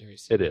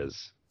 It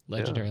is.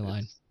 Legendary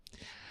line.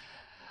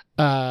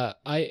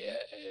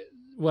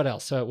 What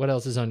else? What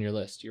else is on your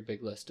list? Your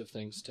big list of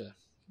things to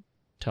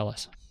tell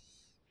us.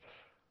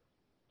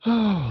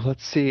 Oh,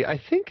 let's see. I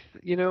think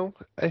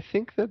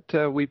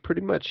that we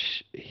pretty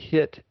much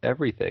hit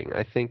everything.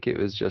 I think it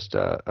was just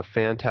a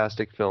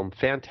fantastic film,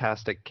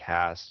 fantastic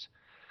cast,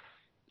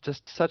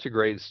 just such a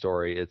great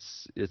story.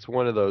 It's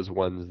one of those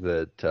ones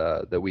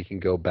that we can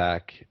go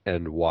back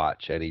and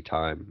watch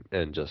anytime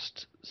and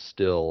just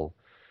still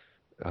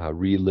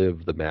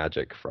relive the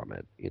magic from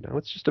it.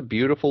 It's just a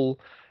beautiful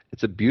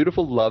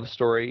love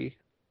story.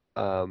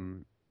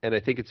 And I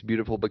think it's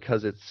beautiful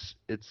because it's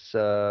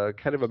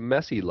kind of a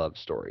messy love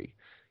story.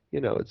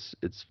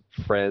 It's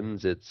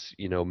friends, it's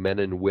men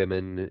and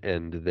women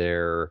and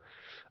their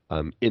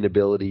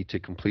inability to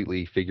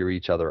completely figure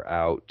each other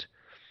out.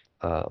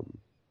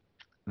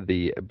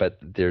 But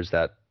there's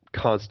that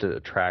constant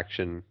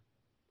attraction,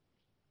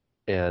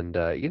 and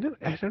I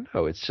don't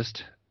know. It's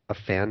just a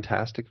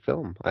fantastic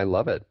film. I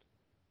love it.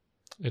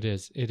 It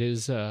is. It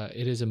is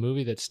a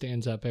movie that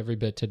stands up every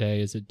bit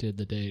today as it did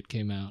the day it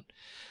came out.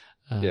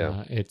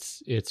 Yeah.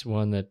 It's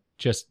one that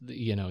just,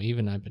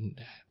 even I've been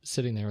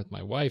sitting there with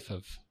my wife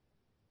of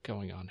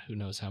going on who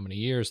knows how many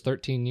years,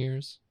 13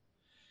 years.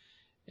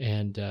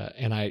 And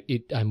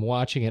I'm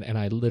watching it and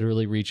I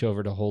literally reach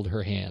over to hold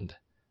her hand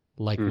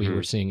like we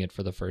were seeing it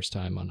for the first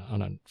time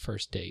on a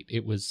first date.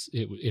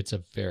 It's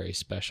a very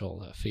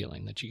special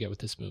feeling that you get with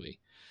this movie.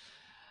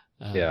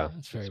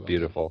 It's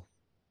beautiful.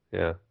 Done.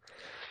 Yeah.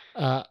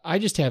 I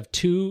just have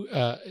two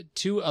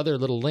other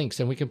little links,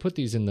 and we can put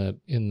these in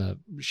the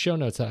show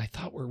notes that I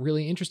thought were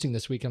really interesting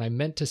this week, and I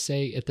meant to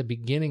say at the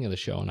beginning of the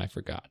show, and I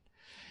forgot.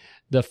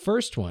 The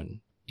first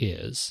one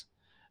is,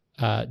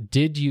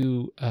 do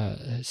you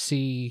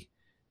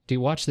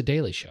watch The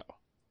Daily Show?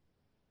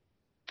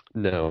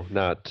 No,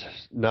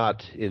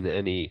 not in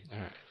any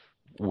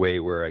way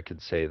where I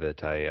could say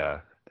that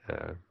I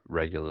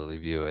regularly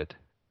view it.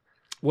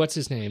 What's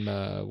his name?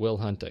 Will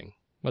Hunting.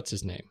 What's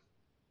his name?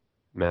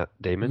 Matt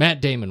Damon. Matt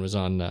Damon was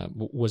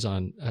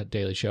on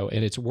Daily Show,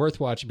 and it's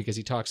worth watching because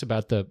he talks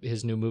about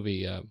his new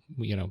movie.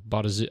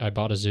 Bought a zoo. I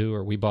bought a zoo,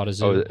 or we bought a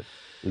zoo. Oh,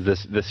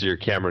 this is your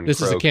Cameron. This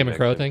Crowe is a Cameron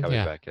Crowe thing.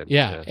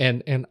 Yeah.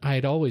 And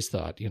I'd always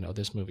thought,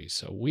 this movie's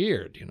so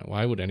weird.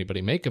 Why would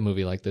anybody make a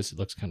movie like this? It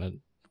looks kind of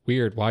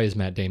weird. Why is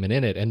Matt Damon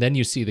in it? And then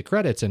you see the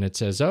credits, and it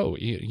says, "Oh,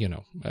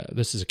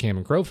 this is a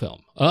Cameron Crowe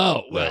film."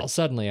 Oh, well, right.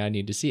 Suddenly I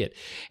need to see it.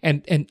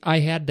 And I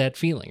had that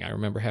feeling. I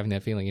remember having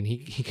that feeling. And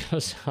he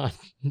goes on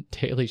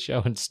Daily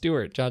Show, and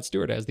Jon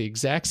Stewart has the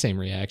exact same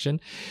reaction,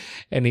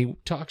 and he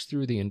talks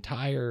through the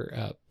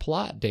entire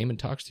plot. Damon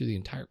talks through the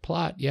entire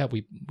plot. Yeah,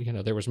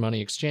 there was money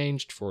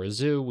exchanged for a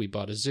zoo. We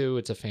bought a zoo.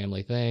 It's a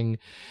family thing.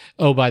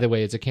 Oh, by the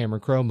way, it's a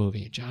Cameron Crowe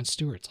movie. And Jon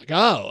Stewart's like,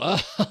 oh,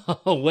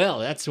 well,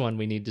 that's one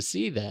we need to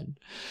see then.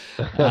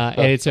 And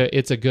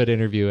it's a good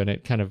interview, and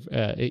it kind of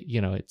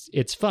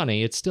it's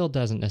funny. It still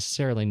doesn't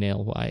necessarily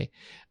nail why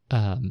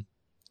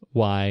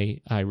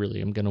I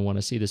really am going to want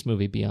to see this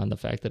movie beyond the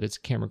fact that it's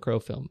a Cameron Crowe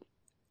film.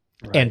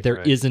 Right, and there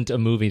isn't a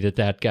movie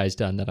that guy's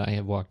done that I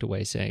have walked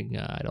away saying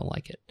I don't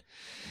like it.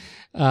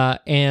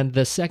 And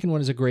the second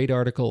one is a great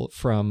article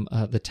from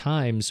The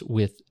Times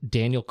with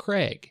Daniel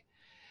Craig.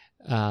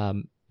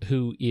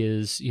 who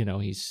is,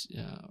 he's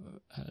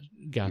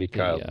got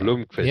Mikael the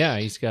Blomkvist. Yeah,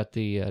 he's got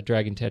the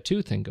dragon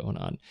tattoo thing going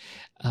on.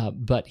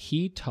 But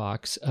he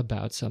talks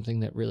about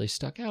something that really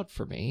stuck out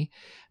for me,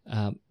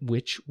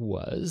 which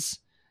was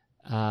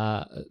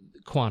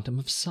Quantum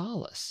of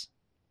Solace.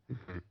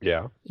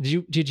 Yeah.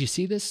 Did you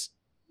see this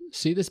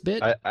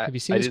bit? Have you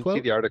seen this quote? I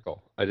didn't see the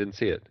article. I didn't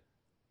see it.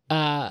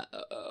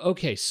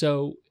 Okay,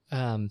 so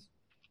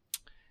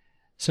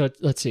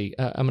let's see.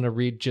 I'm going to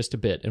read just a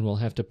bit, and we'll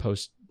have to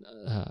post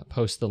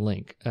the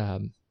link.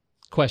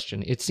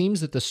 Question: It seems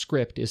that the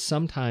script is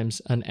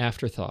sometimes an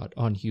afterthought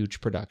on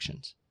huge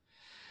productions.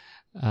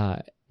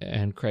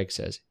 And Craig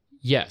says,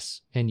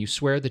 yes, and you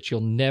swear that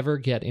you'll never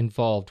get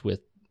involved with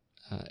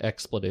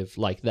expletive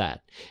like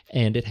that,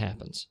 and it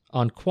happens.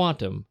 On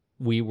Quantum,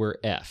 we were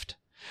effed.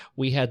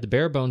 We had the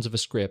bare bones of a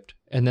script,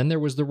 and then there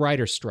was the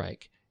writer's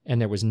strike, and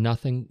there was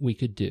nothing we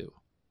could do.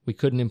 We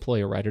couldn't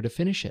employ a writer to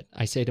finish it.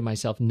 I say to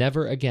myself,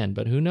 never again,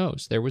 but who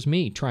knows? There was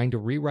me trying to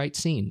rewrite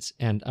scenes,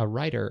 and a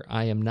writer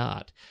I am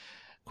not.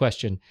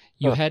 Question: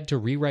 You had to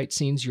rewrite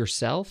scenes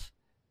yourself?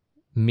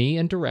 Me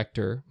and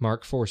director,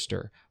 Mark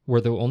Forster,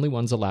 were the only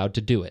ones allowed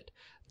to do it.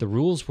 The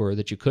rules were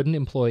that you couldn't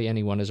employ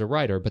anyone as a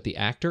writer, but the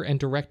actor and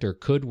director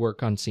could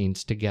work on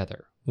scenes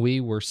together.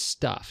 We were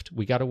stuffed.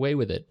 We got away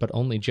with it, but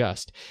only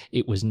just.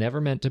 It was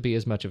never meant to be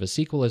as much of a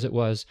sequel as it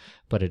was,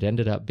 but it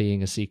ended up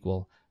being a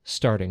sequel,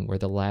 starting where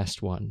the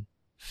last one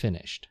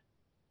finished.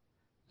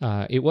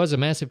 It was a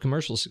massive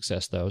commercial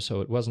success, though, so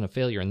it wasn't a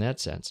failure in that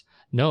sense.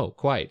 No,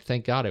 quite.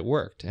 Thank God it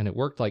worked, and it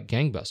worked like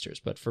gangbusters.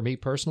 But for me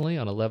personally,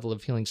 on a level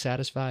of feeling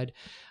satisfied,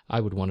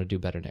 I would want to do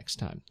better next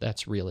time.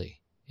 That's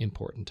really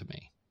important to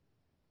me.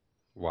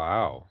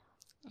 Wow.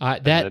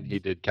 And then he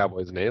did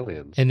Cowboys and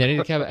Aliens. And then he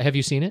did have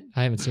you seen it?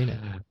 I haven't seen it.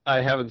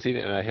 I haven't seen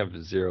it, and I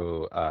have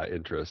zero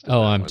interest.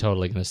 I'm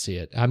totally going to see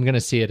it. I'm going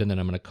to see it, and then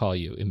I'm going to call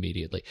you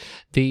immediately.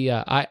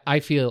 I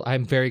feel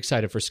I'm very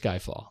excited for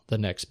Skyfall, the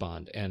next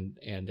Bond, and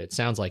it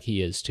sounds like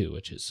he is too,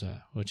 which is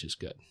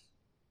good.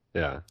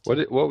 Yeah.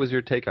 What was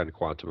your take on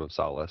Quantum of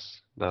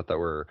Solace? Not that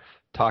we're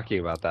talking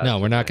about that. No,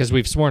 we're not, because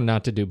we've sworn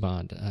not to do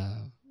Bond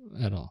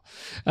at all.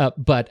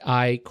 But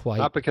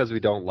not because we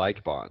don't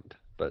like Bond.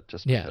 But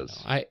just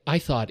because I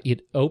thought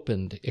it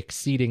opened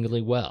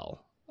exceedingly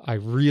well. I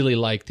really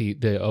liked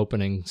the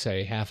opening,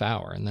 say, half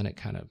hour, and then it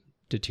kind of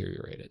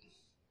deteriorated.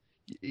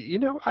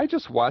 I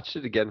just watched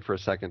it again for a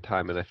second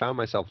time, and I found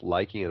myself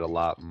liking it a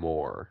lot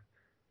more.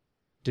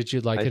 Did you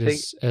like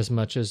it as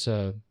much as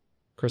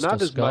Crystal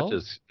Skull? Not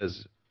as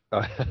much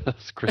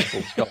as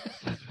Crystal Skull.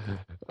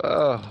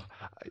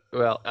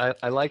 Well,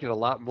 I like it a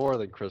lot more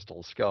than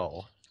Crystal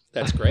Skull.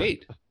 That's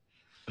great.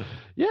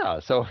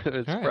 Yeah, so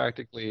it's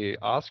practically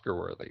Oscar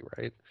worthy,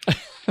 right?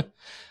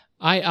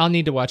 I'll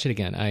need to watch it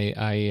again.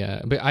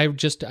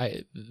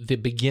 The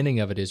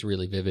beginning of it is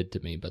really vivid to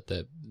me, but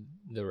the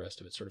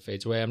rest of it sort of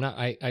fades away. I'm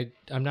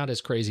not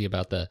as crazy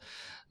about the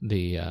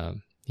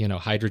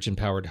hydrogen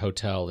powered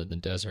hotel in the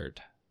desert.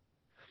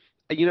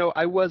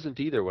 I wasn't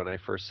either when I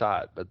first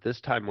saw it, but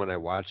this time when I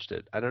watched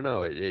it, I don't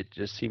know, it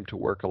just seemed to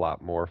work a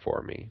lot more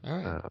for me. All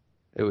right.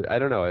 I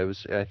don't know,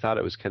 I thought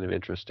it was kind of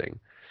interesting.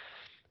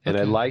 And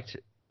okay.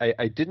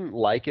 I didn't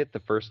like it the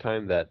first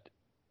time that,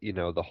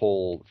 the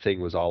whole thing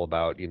was all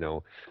about,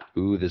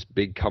 this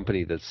big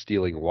company that's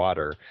stealing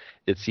water.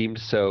 It seemed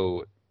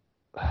so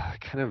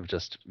kind of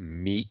just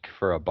meek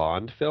for a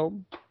Bond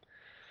film.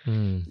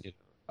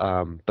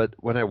 But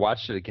when I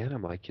watched it again,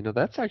 I'm like,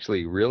 that's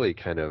actually really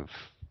kind of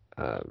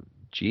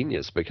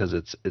genius, because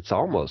it's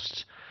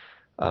almost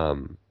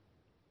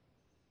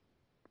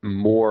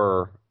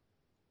more,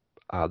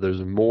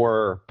 there's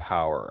more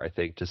power, I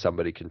think, to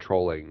somebody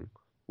controlling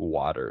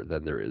water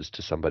than there is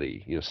to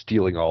somebody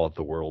stealing all of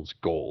the world's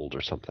gold or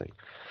something.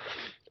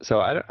 So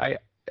I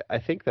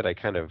think that I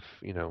kind of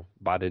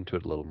bought into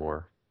it a little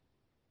more.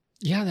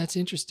 Yeah, that's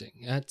interesting.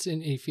 I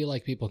feel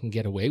like people can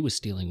get away with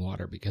stealing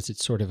water because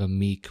it's sort of a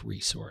meek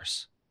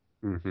resource.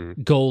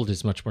 Mm-hmm. Gold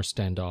is much more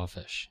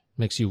standoffish.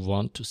 Makes you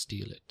want to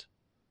steal it.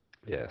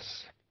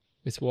 Yes.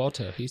 It's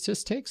water. He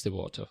just takes the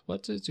water.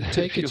 What is you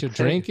take it, you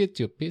drink it,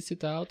 you piss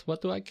it out.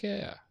 What do I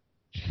care?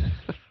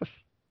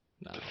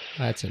 No,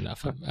 that's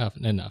enough.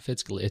 Enough.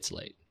 It's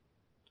late.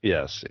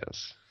 Yes.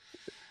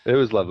 It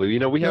was lovely.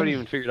 We haven't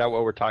even figured out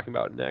what we're talking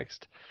about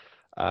next.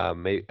 I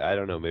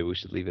don't know. Maybe we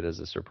should leave it as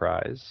a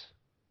surprise.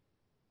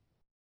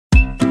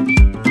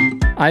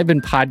 I've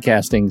been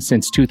podcasting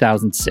since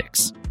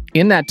 2006.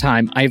 In that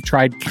time, I've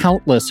tried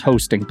countless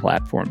hosting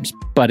platforms.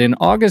 But in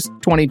August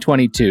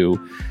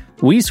 2022,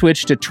 we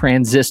switched to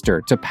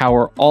Transistor to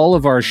power all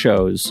of our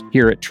shows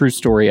here at True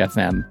Story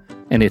FM.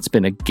 And it's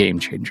been a game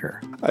changer.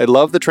 I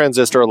love the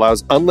Transistor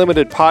allows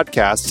unlimited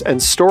podcasts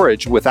and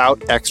storage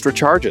without extra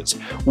charges.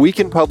 We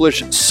can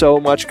publish so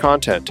much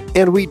content,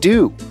 and we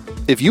do.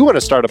 If you want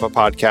to start up a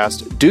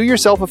podcast, do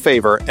yourself a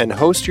favor and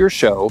host your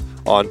show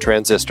on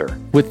Transistor.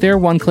 With their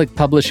one-click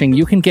publishing,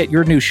 you can get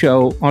your new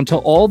show onto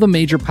all the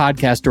major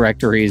podcast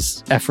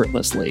directories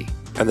effortlessly.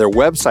 And their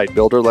website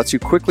builder lets you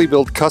quickly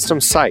build custom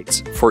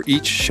sites for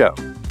each show.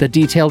 The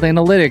detailed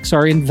analytics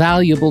are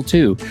invaluable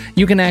too.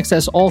 You can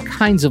access all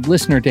kinds of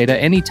listener data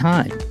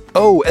anytime.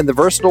 Oh, and the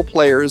versatile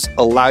players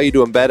allow you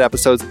to embed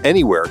episodes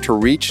anywhere to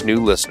reach new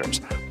listeners.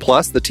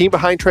 Plus, the team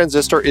behind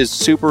Transistor is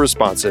super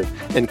responsive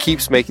and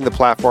keeps making the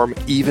platform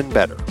even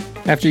better.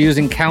 After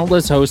using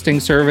countless hosting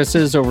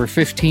services over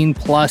 15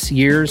 plus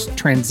years,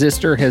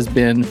 Transistor has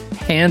been,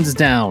 hands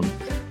down,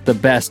 the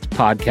best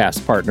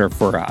podcast partner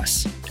for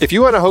us. If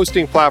you want a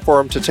hosting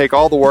platform to take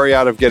all the worry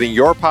out of getting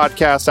your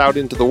podcast out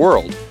into the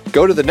world,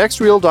 go to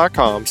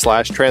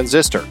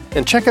thenextreel.com/transistor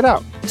and check it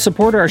out.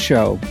 Support our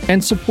show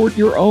and support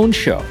your own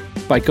show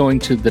by going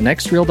to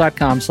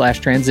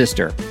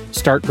thenextreel.com/transistor.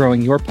 Start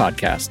growing your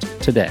podcast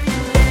today.